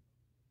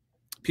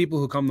 people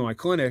who come to my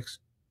clinics,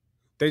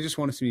 they just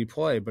want to see me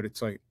play, but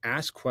it's like,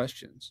 ask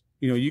questions.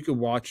 You could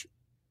watch,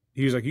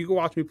 he was like, you can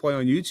watch me play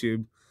on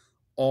YouTube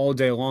all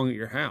day long at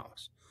your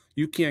house.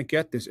 You can't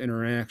get this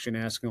interaction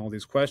asking all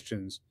these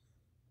questions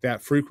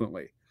that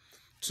frequently.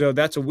 So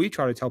that's what we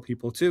try to tell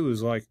people too,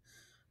 is like,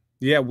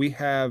 yeah, we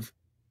have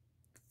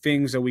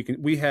things that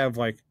we have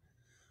like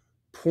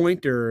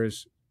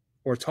pointers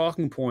or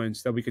talking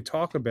points that we could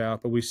talk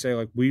about, but we say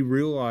like, we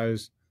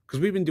realize, because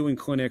we've been doing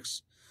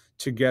clinics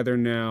together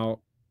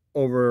now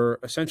over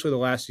essentially the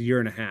last year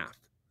and a half.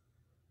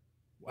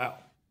 Wow.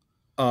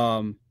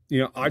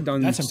 I've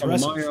done some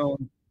of my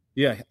own.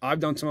 Yeah, I've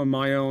done some of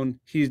my own.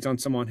 He's done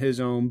some on his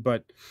own.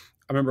 But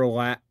I remember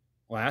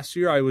last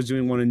year I was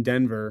doing one in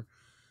Denver,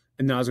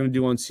 and then I was going to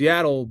do one in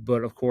Seattle.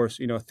 But of course,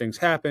 things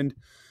happened.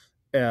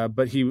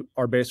 But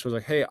our bassist was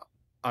like, "Hey,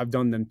 I've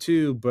done them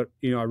too, but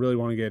I really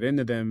want to get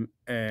into them."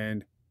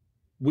 And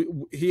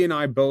he and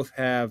I both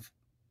have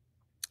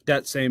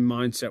that same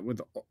mindset with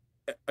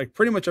like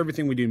pretty much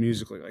everything we do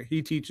musically. Like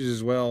he teaches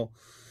as well.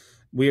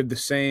 We have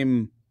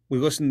we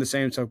listen to the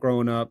same stuff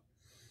growing up,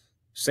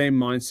 same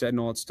mindset and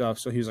all that stuff.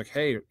 So he was like,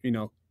 "Hey,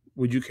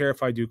 would you care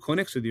if I do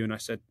clinics with you?" And I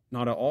said,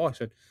 "Not at all." I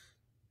said,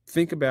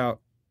 "Think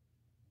about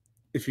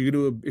if you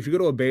go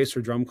to a bass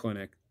or drum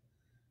clinic,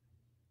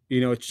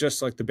 it's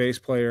just like the bass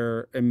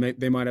player and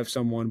they might have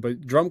someone,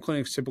 but drum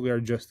clinics typically are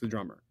just the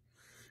drummer."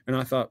 And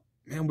I thought,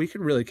 man, we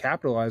could really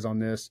capitalize on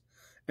this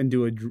and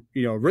do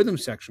a rhythm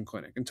section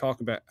clinic and talk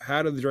about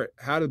how do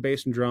the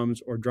bass and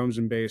drums or drums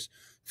and bass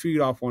feed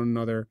off one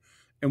another.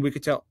 And we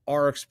could tell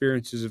our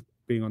experiences of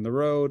being on the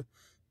road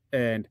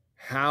and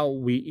how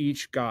we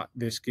each got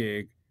this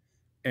gig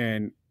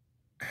and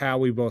how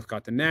we both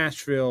got to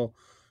Nashville,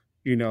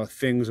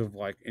 things of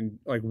like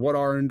what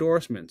are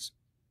endorsements,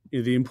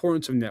 the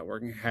importance of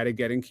networking, how to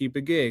get and keep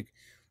a gig,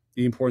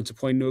 the importance of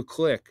playing to a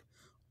click,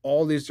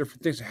 all these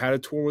different things, how to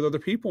tour with other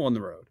people on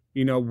the road.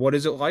 What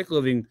is it like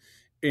living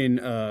in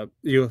a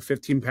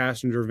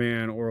 15-passenger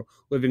van or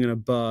living in a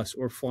bus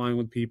or flying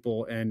with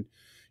people and,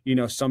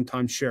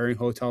 sometimes sharing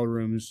hotel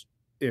rooms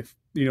if,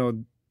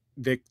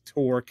 the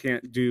tour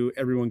can't do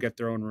everyone get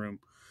their own room.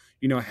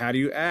 how do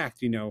you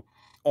act,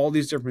 all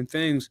these different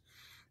things.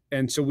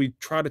 And so we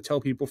try to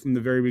tell people from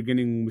the very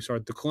beginning when we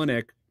start the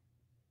clinic,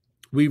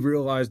 we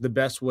realized the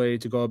best way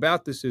to go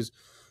about this is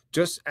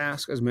just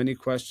ask as many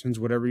questions,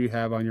 whatever you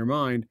have on your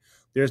mind.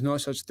 There's no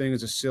such thing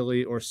as a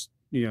silly or,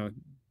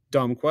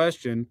 dumb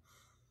question.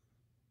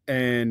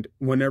 And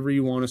whenever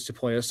you want us to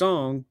play a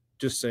song,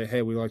 just say,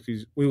 hey, we would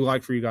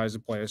like for you guys to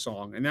play a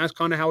song. And that's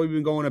kind of how we've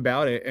been going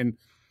about it. And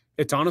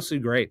it's honestly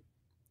great.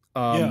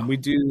 Yeah. We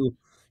do.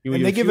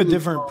 And they give a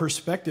different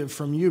perspective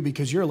from you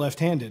because you're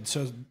left-handed.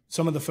 So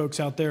some of the folks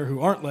out there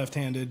who aren't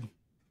left-handed,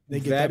 they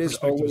get that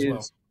perspective as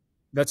well.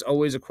 That's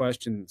always a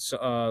question.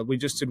 So we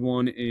just did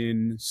one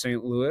in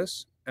St.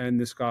 Louis, and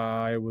this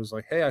guy was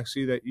like, hey, I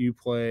see that you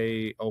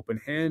play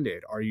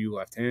open-handed. Are you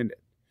left-handed?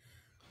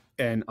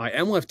 And I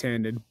am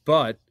left-handed,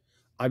 but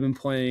I've been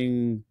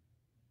playing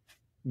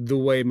the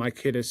way my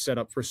kid is set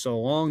up for so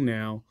long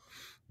now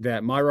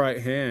that my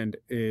right hand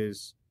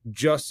is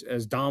just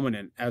as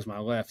dominant as my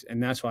left,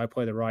 and that's why I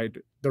play the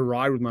ride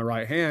with my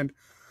right hand.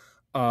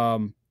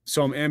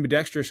 So I'm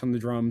ambidextrous on the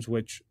drums,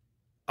 which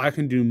I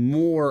can do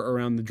more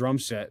around the drum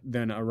set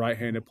than a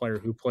right-handed player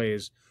who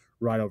plays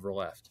right over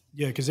left.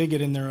 Yeah, because they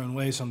get in their own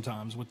way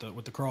sometimes with the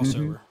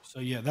crossover. So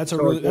yeah, that's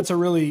a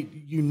really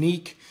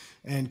unique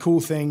and cool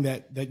thing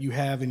that you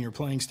have in your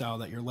playing style,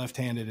 that you're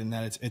left-handed and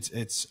that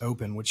it's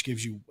open, which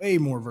gives you way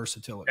more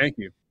versatility. Thank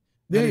you.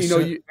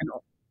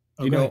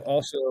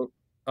 Also,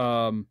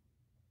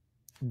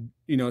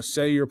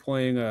 say you're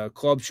playing a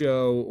club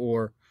show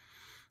or,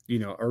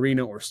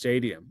 arena or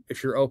stadium.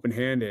 If you're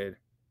open-handed,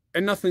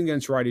 and nothing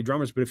against righty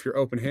drummers, but if you're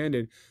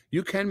open-handed,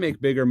 you can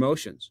make bigger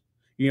motions.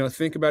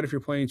 Think about if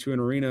you're playing to an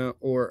arena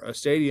or a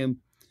stadium,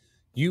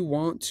 you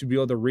want to be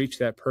able to reach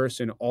that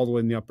person all the way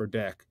in the upper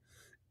deck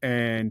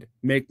and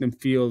make them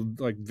feel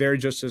like they're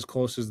just as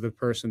close as the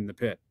person in the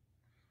pit.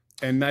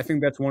 And I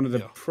think that's one of the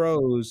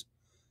pros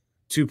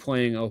to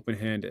playing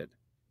open-handed.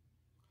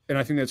 And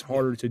I think that's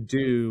harder to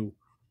do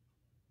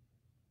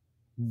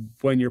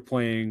when you're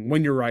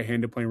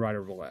right-handed playing right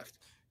over left.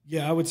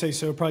 Yeah, I would say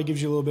so. It probably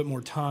gives you a little bit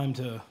more time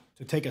to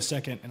take a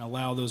second and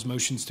allow those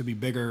motions to be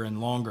bigger and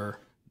longer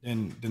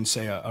than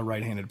say a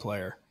right-handed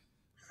player.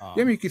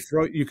 I mean,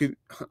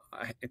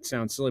 it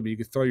sounds silly, but you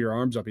could throw your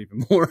arms up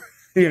even more,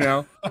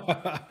 So.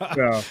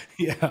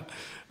 Yeah.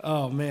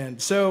 Oh man.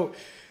 So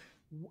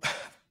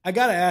I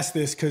got to ask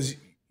this because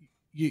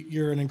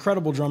you're an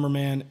incredible drummer,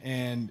 man.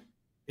 And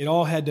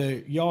you had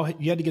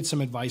to get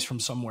some advice from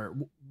somewhere.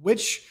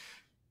 Which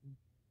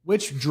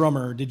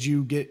drummer did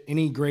you get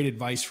any great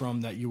advice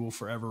from that you will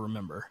forever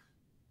remember?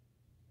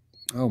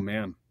 Oh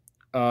man.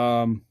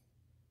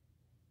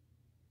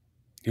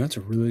 That's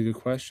a really good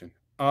question.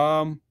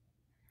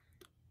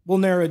 We'll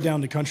narrow it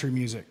down to country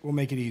music. We'll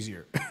make it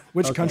easier.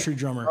 Which country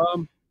drummer?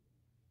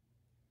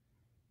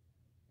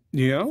 Do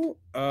you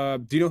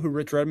know who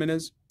Rich Redmond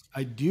is?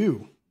 I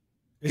do.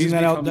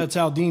 That's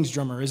Al Dean's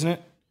drummer, isn't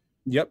it?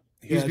 Yep.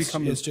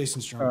 It's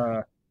Jason's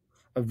drummer.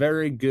 A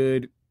very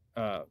good,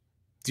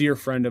 dear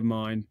friend of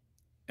mine.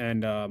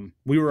 And I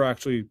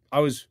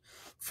was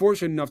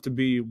fortunate enough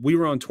we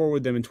were on tour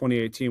with them in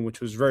 2018,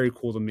 which was very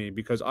cool to me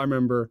because I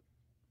remember,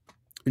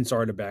 and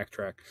sorry to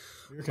backtrack,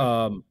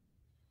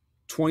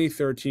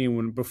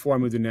 2013, before I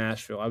moved to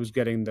Nashville, I was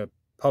getting the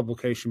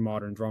publication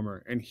Modern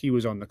Drummer, and he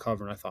was on the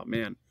cover, and I thought,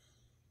 man,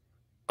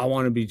 I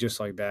want to be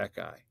just like that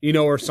guy,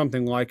 or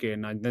something like it.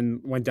 And I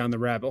then went down the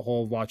rabbit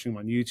hole of watching him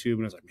on YouTube,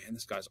 and I was like, man,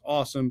 this guy's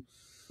awesome,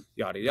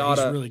 yada,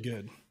 yada. He's really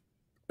good.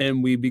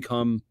 And we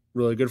become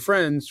really good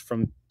friends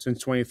since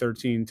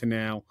 2013 to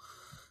now.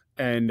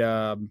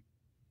 And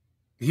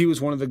he was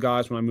one of the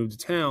guys when I moved to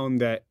town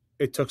that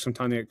it took some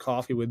time to get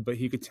coffee with, but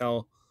he could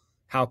tell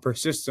how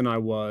persistent I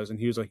was. And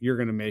he was like, you're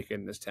going to make it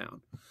in this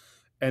town.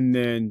 And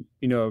then,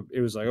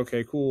 it was like,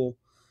 okay, cool,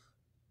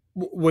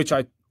 which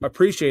I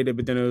appreciated.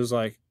 But then it was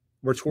like,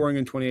 we're touring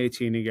in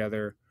 2018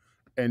 together.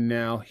 And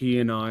now he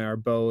and I are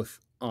both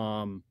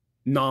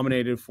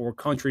nominated for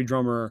Country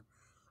Drummer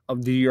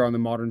of the Year on the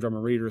Modern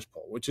Drummer Readers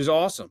Poll, which is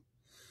awesome.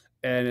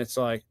 And it's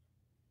like,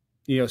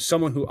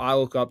 someone who I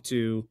look up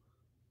to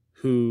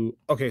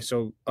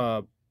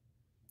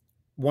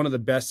one of the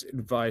best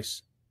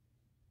advice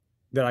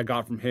that I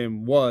got from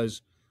him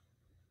was,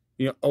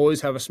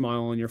 always have a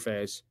smile on your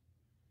face.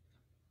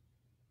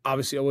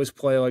 Obviously, always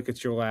play like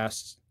it's your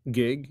last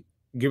gig.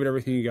 Give it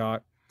everything you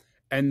got.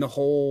 And the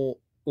whole,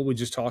 what we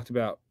just talked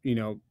about,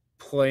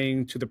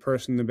 playing to the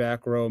person in the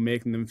back row,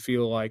 making them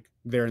feel like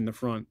they're in the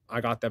front.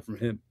 I got that from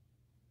him.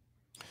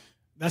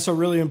 That's a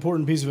really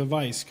important piece of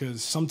advice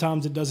because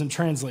sometimes it doesn't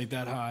translate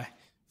that high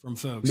from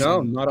folks.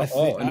 No, not at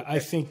all. I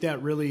think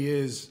that really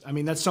is. I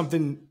mean, that's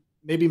something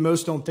maybe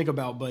most don't think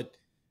about, but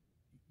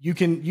you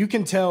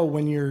can tell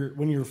when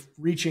you're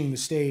reaching the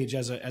stage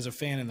as a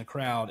fan in the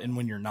crowd and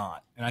when you're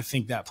not, and I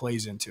think that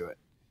plays into it.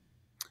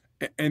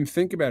 And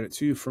think about it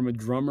too from a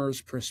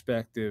drummer's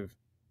perspective.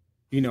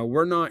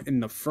 We're not in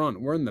the front;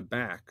 we're in the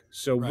back,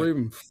 so We're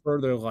even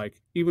further.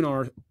 Like even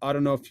I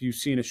don't know if you've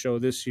seen a show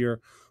this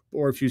year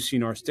or if you've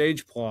seen our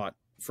stage plot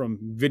from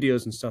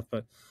videos and stuff,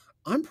 but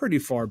I'm pretty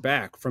far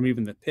back from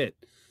even the pit.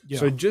 Yeah.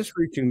 So just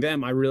reaching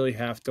them, I really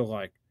have to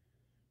like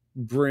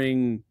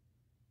bring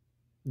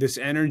this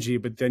energy,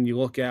 but then you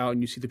look out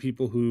and you see the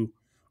people who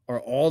are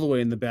all the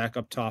way in the back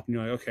up top, and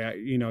you're like, okay,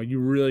 you know, you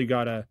really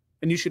gotta,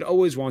 and you should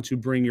always want to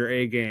bring your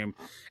A game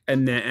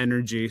and that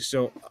energy.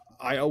 So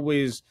I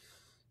always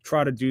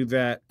try to do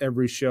that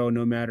every show,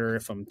 no matter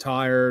if I'm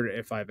tired,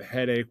 if I have a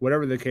headache,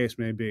 whatever the case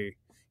may be.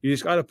 You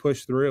just got to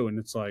push through, and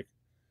it's like,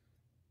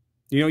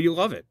 you know, you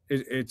love it.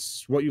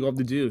 It's what you love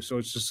to do. So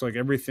it's just like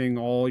everything,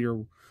 all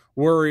your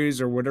worries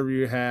or whatever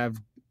you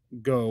have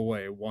go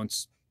away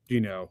once,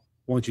 you know,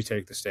 once you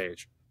take the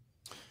stage.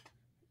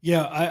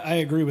 Yeah, I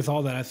agree with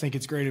all that. I think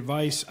it's great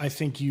advice. I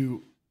think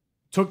you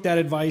took that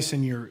advice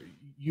and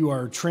you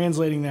are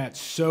translating that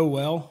so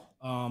well.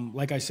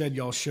 Like I said,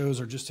 y'all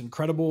shows are just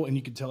incredible, and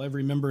you can tell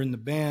every member in the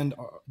band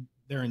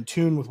they're in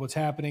tune with what's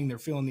happening. They're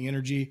feeling the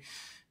energy,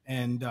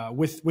 and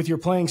with your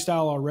playing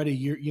style already,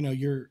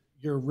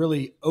 you're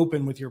really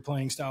open with your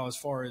playing style as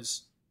far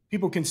as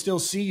people can still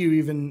see you,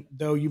 even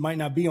though you might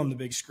not be on the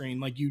big screen.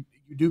 Like you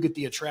do get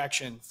the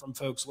attraction from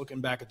folks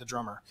looking back at the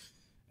drummer.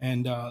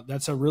 And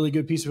that's a really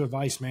good piece of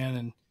advice,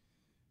 man.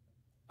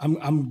 And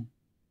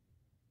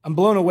I'm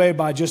blown away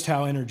by just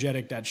how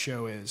energetic that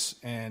show is.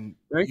 And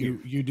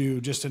you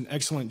do just an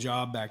excellent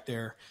job back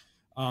there.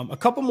 A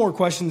couple more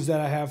questions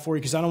that I have for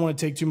you, because I don't want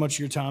to take too much of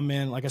your time,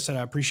 man. Like I said,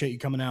 I appreciate you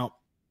coming out.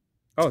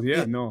 Oh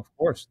yeah, no, of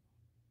course.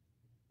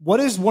 What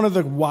is one of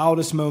the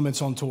wildest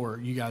moments on tour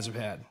you guys have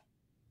had?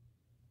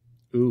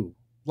 Ooh,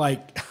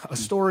 like a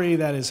story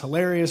that is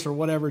hilarious or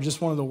whatever.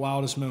 Just one of the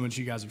wildest moments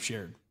you guys have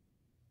shared.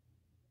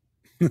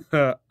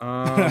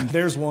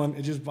 There's one.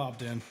 It just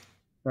popped in.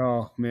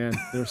 Oh man,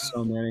 there's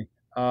so many.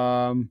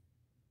 I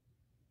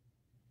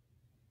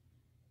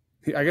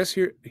guess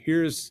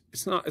here's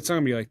it's not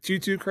gonna be like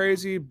too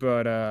crazy,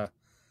 but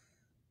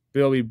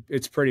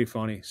it's pretty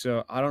funny.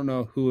 So I don't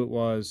know who it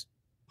was.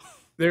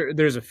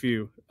 There's a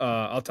few.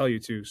 I'll tell you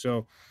two.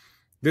 So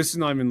this is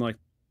not even like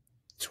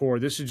tour.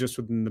 This is just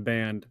within the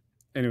band,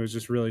 and it was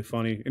just really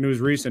funny. And it was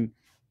recent.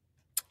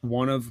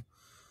 I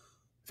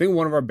think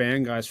one of our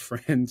band guys'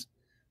 friends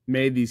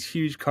made these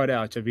huge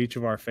cutouts of each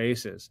of our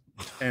faces.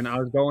 And I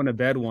was going to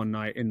bed one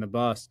night in the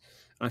bus,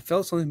 and I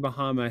felt something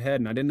behind my head,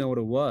 and I didn't know what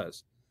it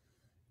was.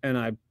 And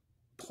I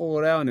pull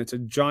it out, and it's a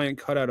giant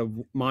cutout of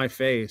my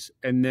face.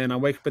 And then I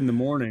wake up in the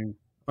morning.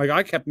 Like,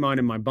 I kept mine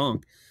in my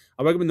bunk.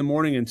 I wake up in the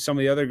morning, and some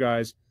of the other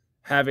guys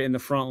have it in the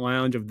front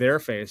lounge of their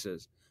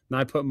faces. And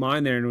I put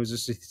mine there, and it was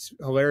just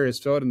a hilarious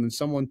photo. And then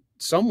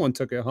someone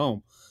took it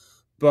home.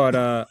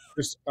 But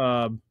just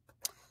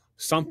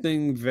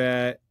something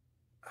that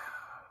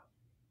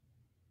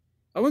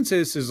I wouldn't say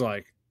this is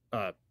like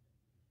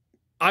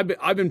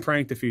I've been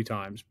pranked a few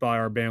times by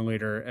our band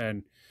leader,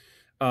 and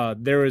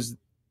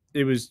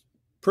it was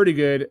pretty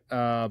good.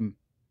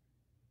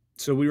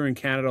 So we were in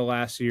Canada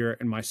last year,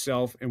 and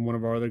myself and one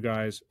of our other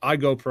guys, I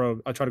try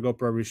to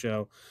GoPro every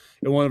show,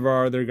 and one of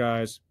our other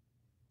guys,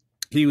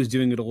 he was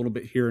doing it a little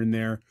bit here and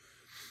there,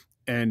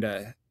 and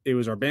it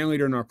was our band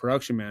leader and our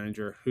production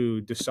manager who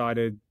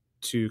decided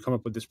to come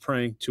up with this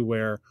prank to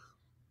where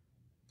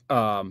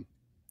they're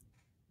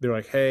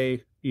like,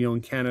 hey, you know,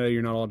 in Canada,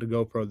 you're not allowed to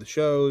GoPro the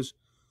shows.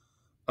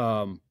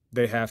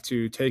 They have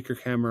to take your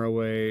camera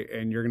away,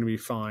 and you're going to be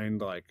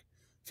fined like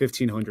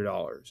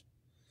 $1,500.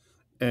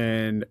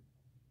 And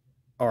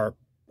I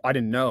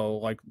didn't know,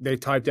 like they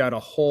typed out a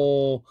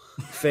whole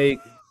fake,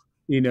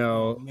 you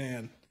know,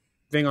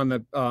 thing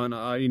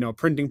on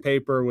printing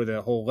paper with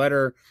a whole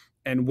letter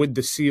and with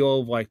the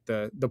seal of like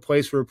the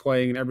place we were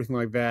playing and everything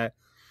like that.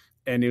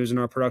 And it was in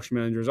our production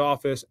manager's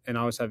office, and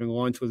I was having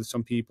lunch with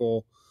some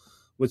people,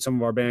 with some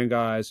of our band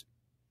guys.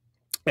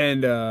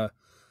 And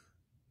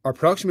our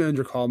production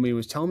manager called me and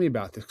was telling me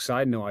about this because I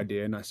had no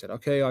idea. And I said,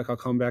 okay, like I'll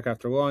come back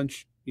after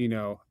lunch, you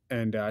know.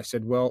 And I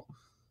said, well,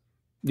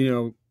 you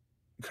know,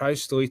 could I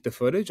just delete the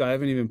footage? I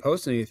haven't even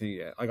posted anything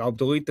yet. Like, I'll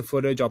delete the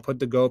footage. I'll put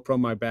the GoPro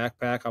in my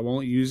backpack. I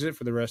won't use it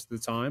for the rest of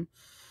the time.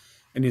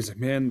 And he's like,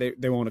 man,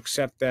 they won't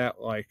accept that.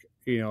 Like,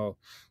 you know,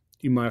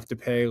 you might have to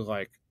pay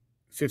like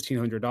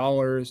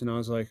 $1,500. And I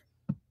was like,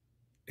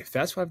 if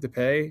that's what I have to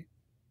pay,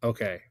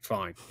 okay,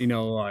 fine. You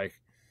know, like,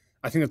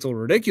 I think that's a little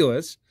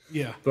ridiculous.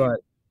 Yeah. But,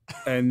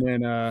 and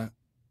then,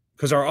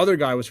 because our other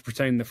guy was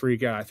pretending to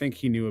freak out. I think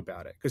he knew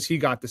about it because he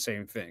got the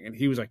same thing. And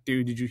he was like,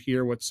 dude, did you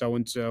hear what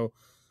so-and-so,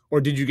 or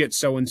did you get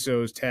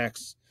so-and-so's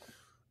text?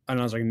 And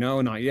I was like,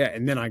 no, not yet.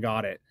 And then I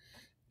got it.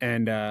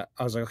 And I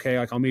was like, okay,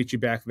 like I'll meet you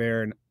back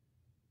there. And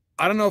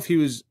I don't know if he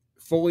was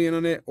fully in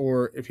on it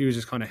or if he was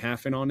just kind of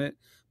half in on it,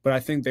 but I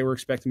think they were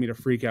expecting me to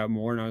freak out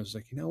more. And I was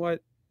like, you know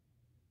what?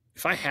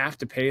 If I have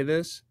to pay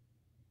this,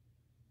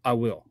 I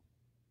will.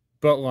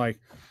 But like,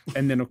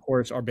 and then of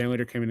course our band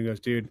leader came in and goes,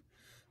 dude,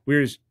 we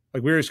were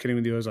just kidding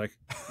with you. I was like,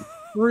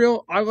 for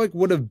real, I like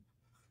would have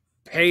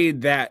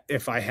paid that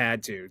if I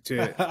had to,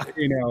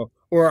 you know,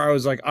 or I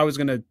was like, I was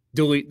going to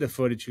delete the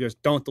footage. He goes,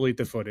 don't delete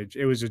the footage.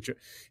 It was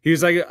he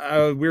was like,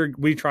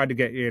 we tried to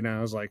get you. And I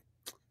was like,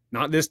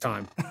 Not this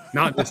time.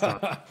 Not this time.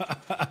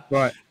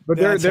 But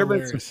there That's there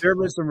been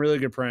hilarious. some really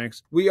good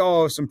pranks. We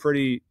all have some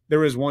pretty. There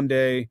was one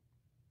day,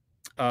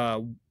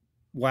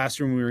 last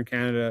year when we were in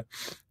Canada,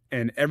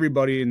 and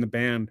everybody in the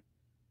band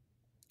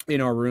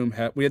in our room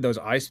had those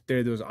ice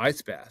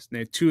baths, and they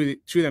had two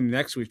of them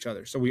next to each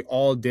other. So we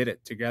all did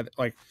it together.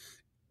 Like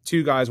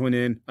two guys went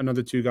in,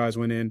 another two guys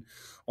went in,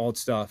 all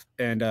stuff,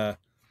 and they're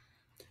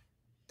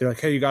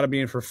like, "Hey, you got to be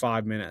in for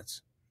 5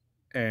 minutes,"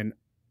 and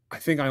I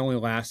think I only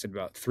lasted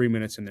about 3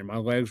 minutes in there. My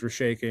legs were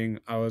shaking.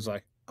 I was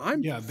like, I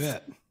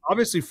bet.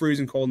 Obviously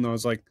freezing cold, and I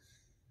was like,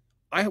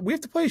 we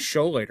have to play a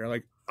show later.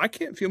 Like, I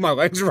can't feel my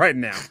legs right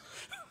now.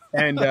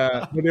 And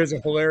but there's a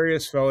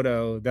hilarious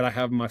photo that I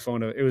have on my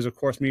phone. It was, of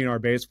course, me and our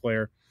bass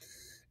player,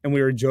 and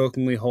we were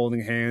jokingly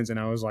holding hands, and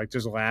I was like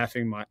just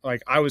laughing.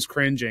 I was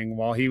cringing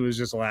while he was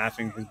just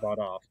laughing his butt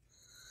off.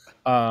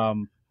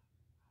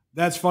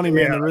 That's funny,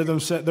 man.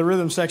 The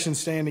rhythm section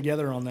staying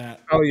together on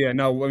that. Oh yeah,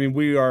 no, I mean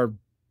we're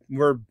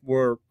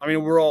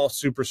all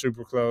super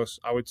super close.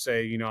 I would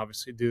say,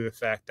 obviously due to the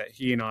fact that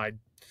he and I,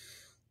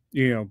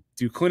 do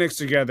clinics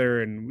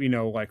together, and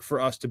like for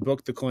us to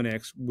book the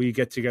clinics, we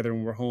get together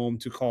when we're home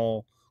to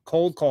cold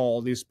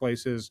call these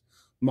places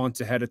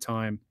months ahead of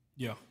time.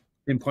 Yeah.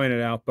 And plan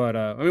it out. But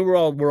I mean, we're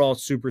all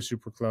super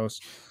super close.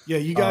 Yeah,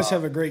 you guys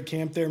have a great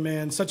camp there,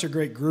 man. Such a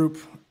great group,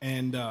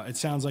 and it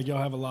sounds like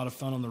y'all have a lot of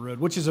fun on the road,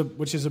 which is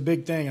a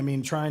big thing. I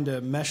mean, trying to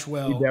mesh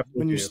well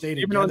when you stay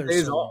together. Even on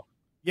days off.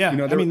 Yeah,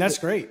 I mean that's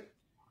great.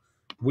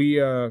 We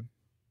where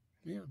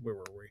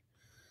were we?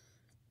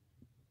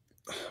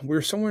 We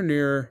were somewhere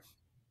near.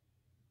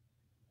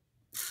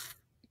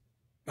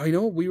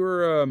 We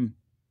were.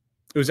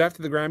 It was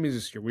after the Grammys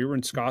this year. We were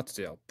in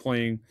Scottsdale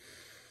playing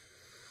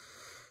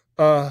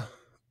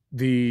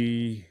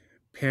the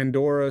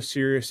Pandora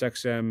Sirius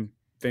XM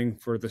thing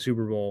for the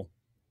Super Bowl,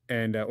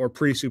 and or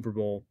pre-Super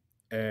Bowl,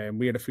 and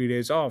we had a few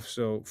days off.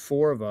 So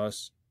four of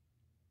us,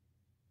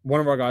 one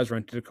of our guys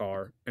rented a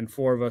car, and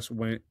four of us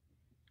went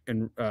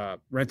and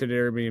rented an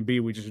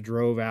Airbnb. We just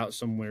drove out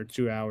somewhere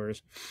 2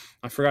 hours.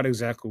 I forgot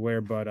exactly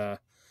where, but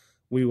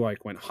we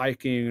went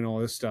hiking and all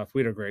this stuff.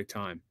 We had a great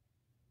time.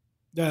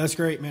 Yeah, that's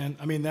great, man.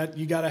 I mean, that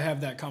you got to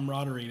have that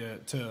camaraderie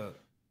to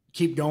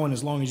keep going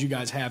as long as you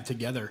guys have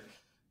together,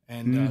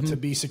 and to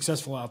be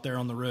successful out there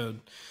on the road.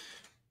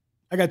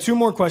 I got two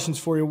more questions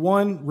for you.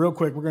 One, real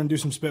quick, we're going to do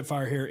some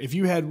spitfire here. If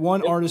you had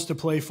one artist to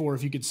play for,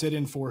 if you could sit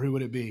in for, who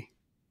would it be?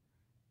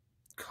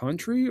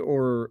 Country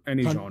or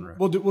any genre?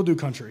 We'll do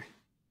country.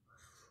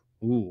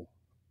 Ooh.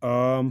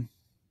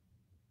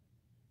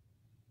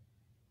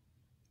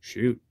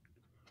 Shoot.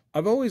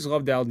 I've always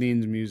loved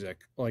Aldean's music.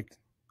 I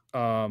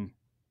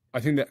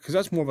think that because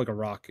that's more of like a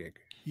rock gig.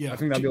 Yeah, I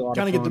think that'd be a lot of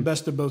fun. Kind of get the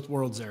best of both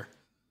worlds there.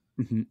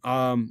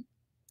 Mm-hmm.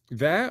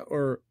 That,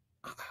 or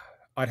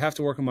I'd have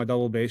to work on my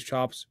double bass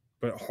chops,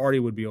 but Hardy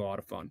would be a lot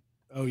of fun.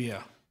 Oh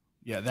yeah,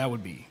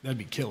 that'd be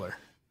killer.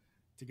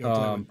 To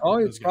go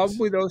play with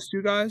probably those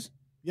two guys.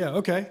 Yeah.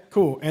 Okay.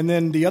 Cool. And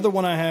then the other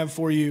one I have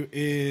for you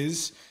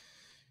is,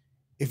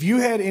 if you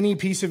had any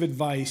piece of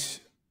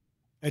advice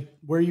at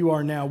where you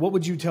are now, what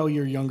would you tell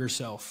your younger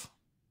self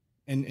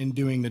in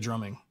doing the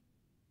drumming?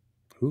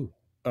 Ooh.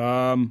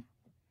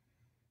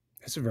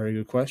 That's a very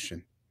good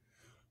question.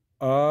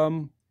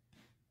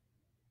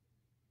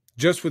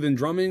 Just within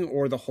drumming,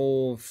 or the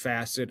whole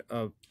facet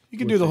of? You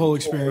could do the whole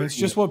experience.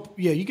 You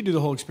could do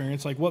the whole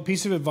experience. Like, what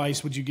piece of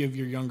advice would you give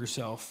your younger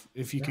self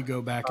if you could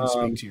go back and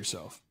speak to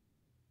yourself?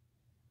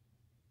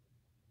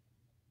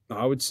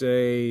 I would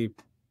say,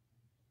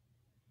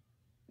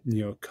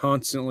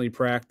 constantly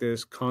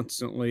practice,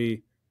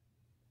 constantly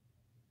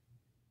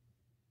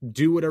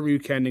do whatever you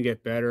can to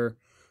get better.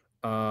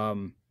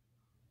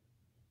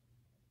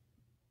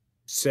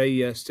 Say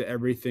yes to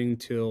everything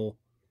till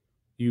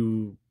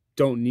you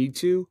don't need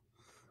to.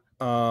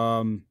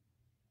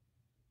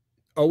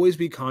 Always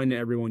be kind to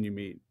everyone you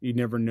meet. You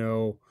never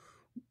know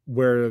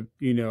where,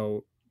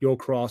 you'll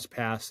cross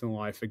paths in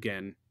life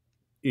again,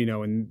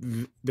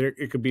 and there,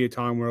 it could be a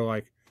time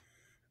where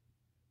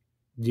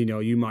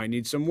you might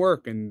need some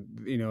work, and,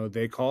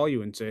 they call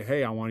you and say,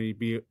 hey, I want you to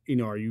be,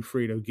 are you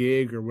free to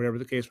gig, or whatever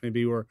the case may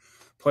be, or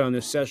play on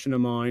this session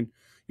of mine.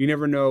 You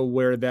never know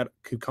where that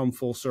could come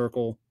full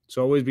circle.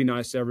 So always be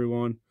nice to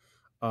everyone.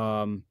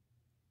 I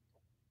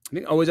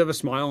think always have a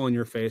smile on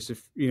your face,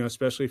 if,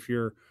 especially if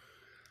you're,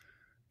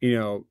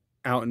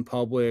 out in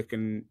public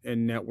and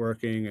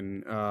networking,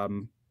 and,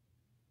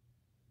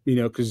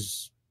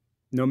 because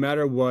no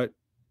matter what,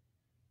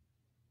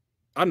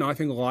 I don't know, I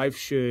think life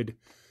should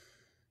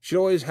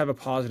always have a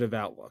positive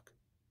outlook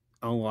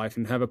on life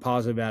and have a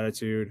positive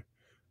attitude.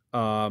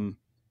 Of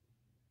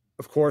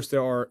course,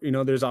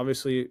 there's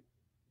obviously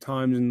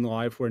times in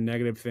life where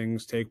negative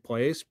things take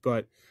place,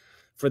 but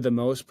for the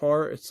most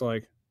part, it's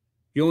like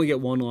you only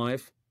get one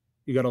life.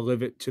 You got to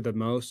live it to the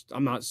most.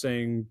 I'm not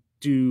saying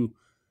do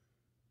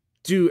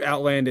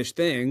outlandish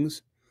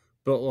things,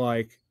 but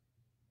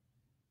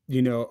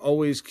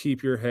always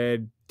keep your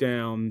head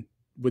down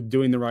with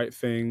doing the right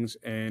things,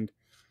 and,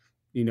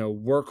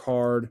 work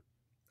hard.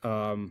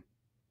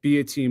 be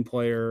a team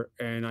player,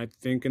 and I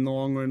think in the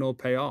long run it'll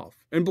pay off.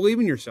 And believe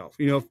in yourself.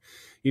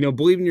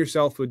 Believe in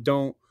yourself, but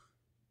don't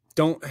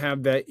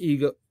have that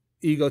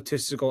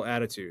egotistical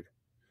attitude.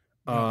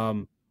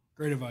 Yeah.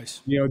 Great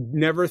advice.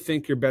 Never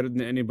think you're better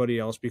than anybody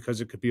else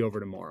because it could be over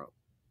tomorrow.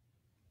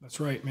 That's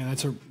right, man.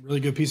 That's a really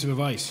good piece of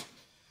advice.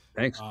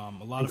 Thanks. A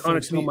lot of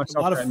folks need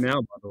myself that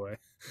now, by the way.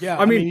 Yeah,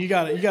 I mean, you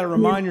got to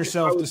remind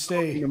yourself to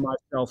stay. To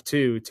myself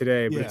too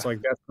today, but it's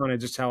like that's kind of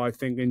just how I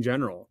think in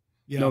general.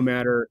 Yeah. No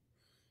matter,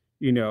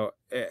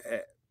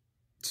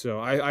 so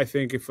I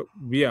think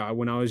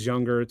when I was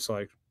younger, it's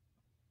like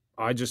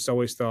I just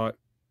always thought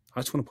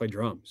I just want to play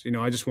drums.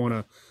 I just want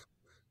to,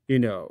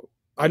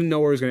 I didn't know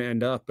where it was going to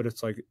end up, but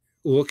it's like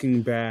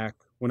looking back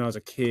when I was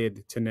a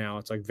kid to now,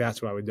 it's like that's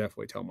what I would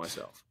definitely tell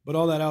myself. But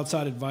all that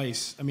outside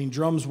advice, I mean,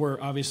 drums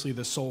were obviously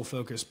the sole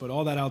focus, but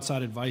all that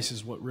outside advice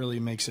is what really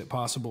makes it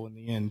possible in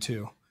the end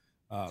too.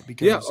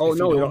 Because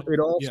it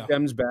all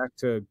stems back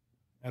to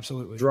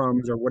absolutely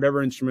drums or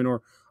whatever instrument,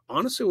 or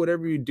honestly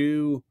whatever you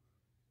do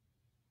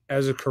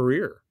as a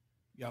career.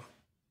 Yeah,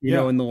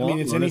 in the long run,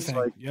 it's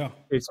anything.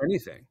 It's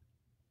anything.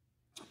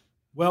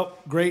 Well,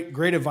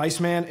 great advice,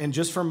 man. And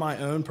just from my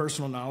own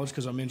personal knowledge,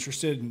 because I'm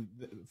interested, and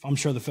I'm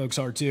sure the folks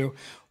are too,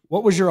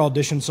 what was your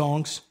audition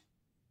songs?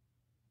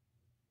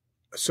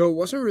 So it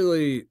wasn't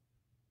really,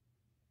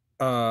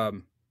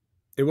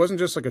 it wasn't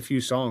just like a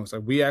few songs.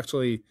 Like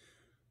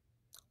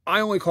I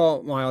only call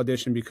it my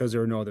audition because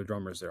there were no other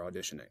drummers there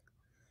auditioning.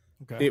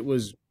 Okay. It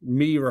was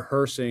me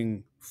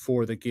rehearsing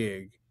for the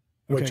gig,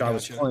 which I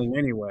was playing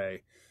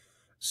anyway.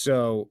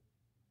 So,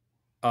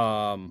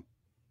 at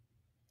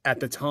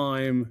the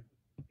time,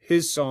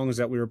 his songs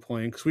that we were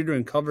playing, because we were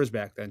doing covers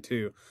back then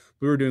too.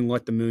 We were doing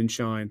Let the Moon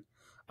Shine,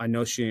 I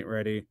Know She Ain't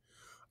Ready.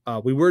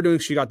 We were doing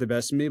She Got the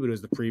Best of Me, but it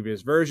was the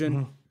previous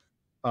version.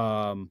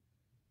 Mm-hmm.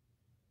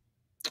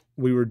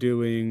 We were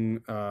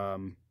doing,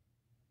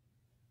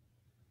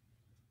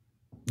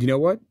 you know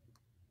what?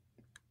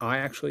 I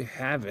actually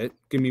have it.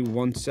 Give me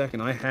 1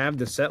 second. I have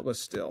the set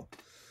list still.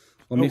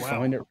 Let me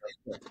find it right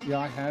quick. Yeah,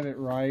 I have it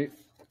right.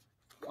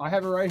 I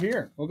have it right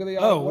here. Look at the.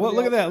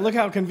 Look at that! Look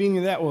how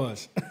convenient that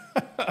was.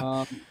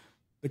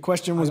 The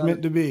question was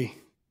meant to be.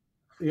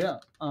 Yeah.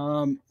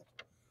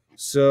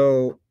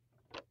 So,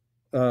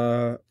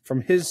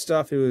 from his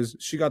stuff, it was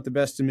She Got the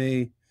Best of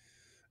Me.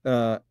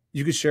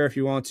 You could share if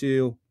you want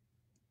to.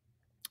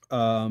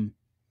 I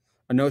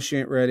Know She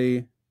Ain't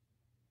Ready.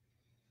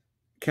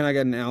 Can I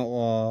Get an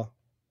Outlaw?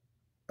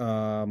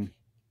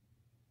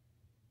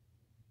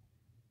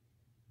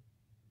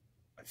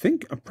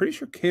 I'm pretty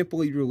sure Can't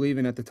Believe You're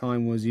Leaving at the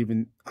time was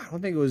even, I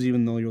don't think it was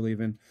even Though You're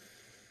Leaving.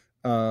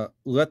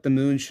 Let the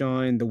Moon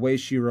Shine, The Way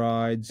She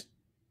Rides.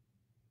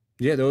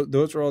 Yeah,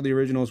 those are all the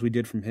originals we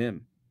did from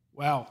him.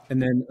 Wow. And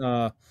then,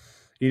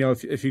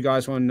 if you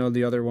guys want to know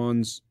the other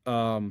ones, it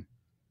kind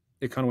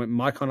of went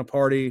My Kind of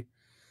Party.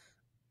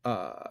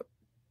 So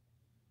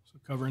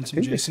covering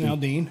some Jason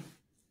Aldean.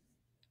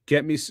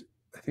 Get Me,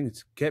 I think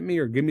it's Get Me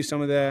or Give Me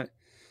Some of That.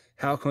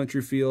 How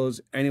Country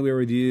Feels, Anywhere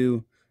With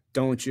You,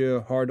 Don't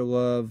You, Hard to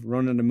Love,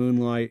 Run Into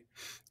Moonlight,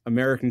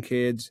 American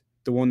Kids,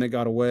 The One That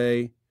Got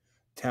Away,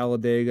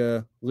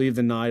 Talladega, Leave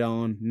the Night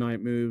On,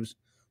 Night Moves,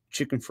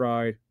 Chicken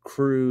Fried,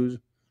 Cruise,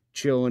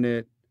 Chillin'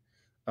 It,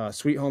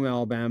 Sweet Home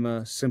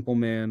Alabama, Simple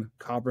Man,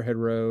 Copperhead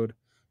Road,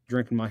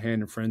 Drinking My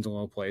Hand, and Friends in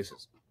Low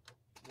Places.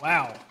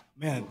 Wow,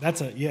 man,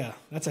 that's a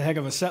heck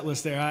of a set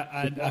list there.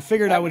 I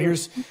figured I would hear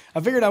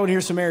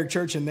some Eric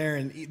Church in there,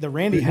 and the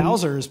Randy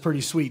Houser is pretty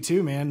sweet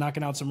too, man.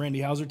 Knocking out some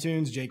Randy Houser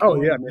tunes. Jake. Oh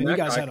yeah, man, you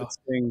guys had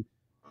sing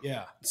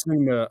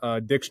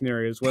the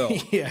dictionary as well.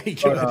 Yeah, he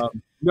could. But,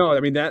 no, I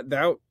mean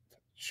that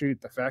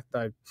shoot, the fact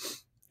that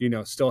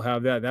I still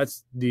have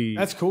that's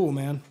cool,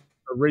 man.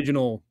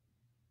 Original.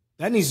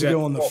 That needs to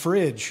go on the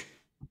fridge.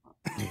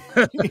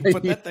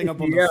 Put that thing up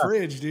on the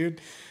fridge,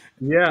 dude.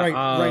 Yeah,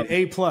 right.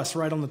 A+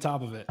 right on the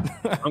top of it.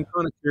 I'm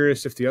kind of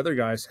curious if the other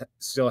guys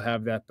still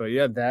have that, but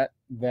yeah, that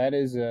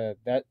is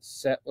that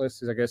set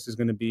list is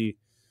going to be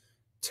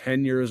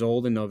 10 years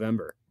old in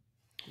November.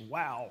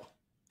 Wow,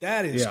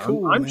 that is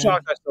cool. I'm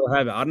shocked I still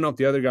have it. I don't know if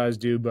the other guys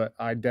do, but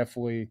I'd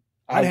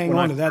hang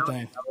on to that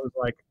thing. I was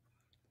like,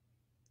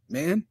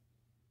 man,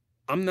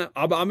 I'm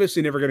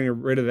obviously never going to get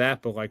rid of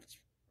that, but like, it's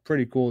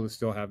pretty cool to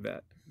still have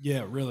that.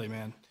 Yeah, really,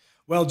 man.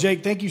 Well,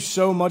 Jake, thank you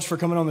so much for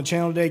coming on the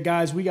channel today.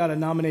 Guys, we got a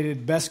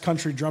nominated Best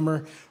Country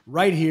Drummer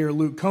right here.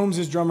 Luke Combs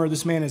is drummer.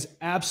 This man is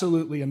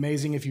absolutely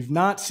amazing. If you've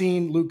not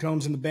seen Luke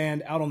Combs and the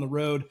band out on the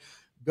road,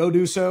 go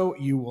do so.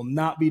 You will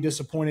not be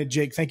disappointed.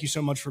 Jake, thank you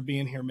so much for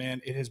being here,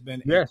 man. It has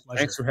been a pleasure.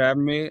 Thanks for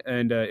having me,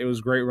 and it was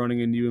great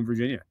running into you in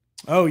Virginia.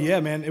 Oh, yeah,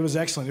 man. It was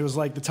excellent. It was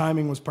like the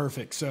timing was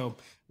perfect. So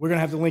we're going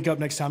to have to link up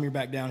next time you're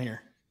back down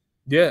here.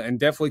 Yeah, and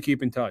definitely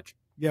keep in touch.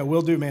 Yeah,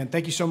 will do, man.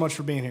 Thank you so much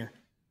for being here.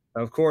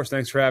 Of course.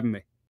 Thanks for having me.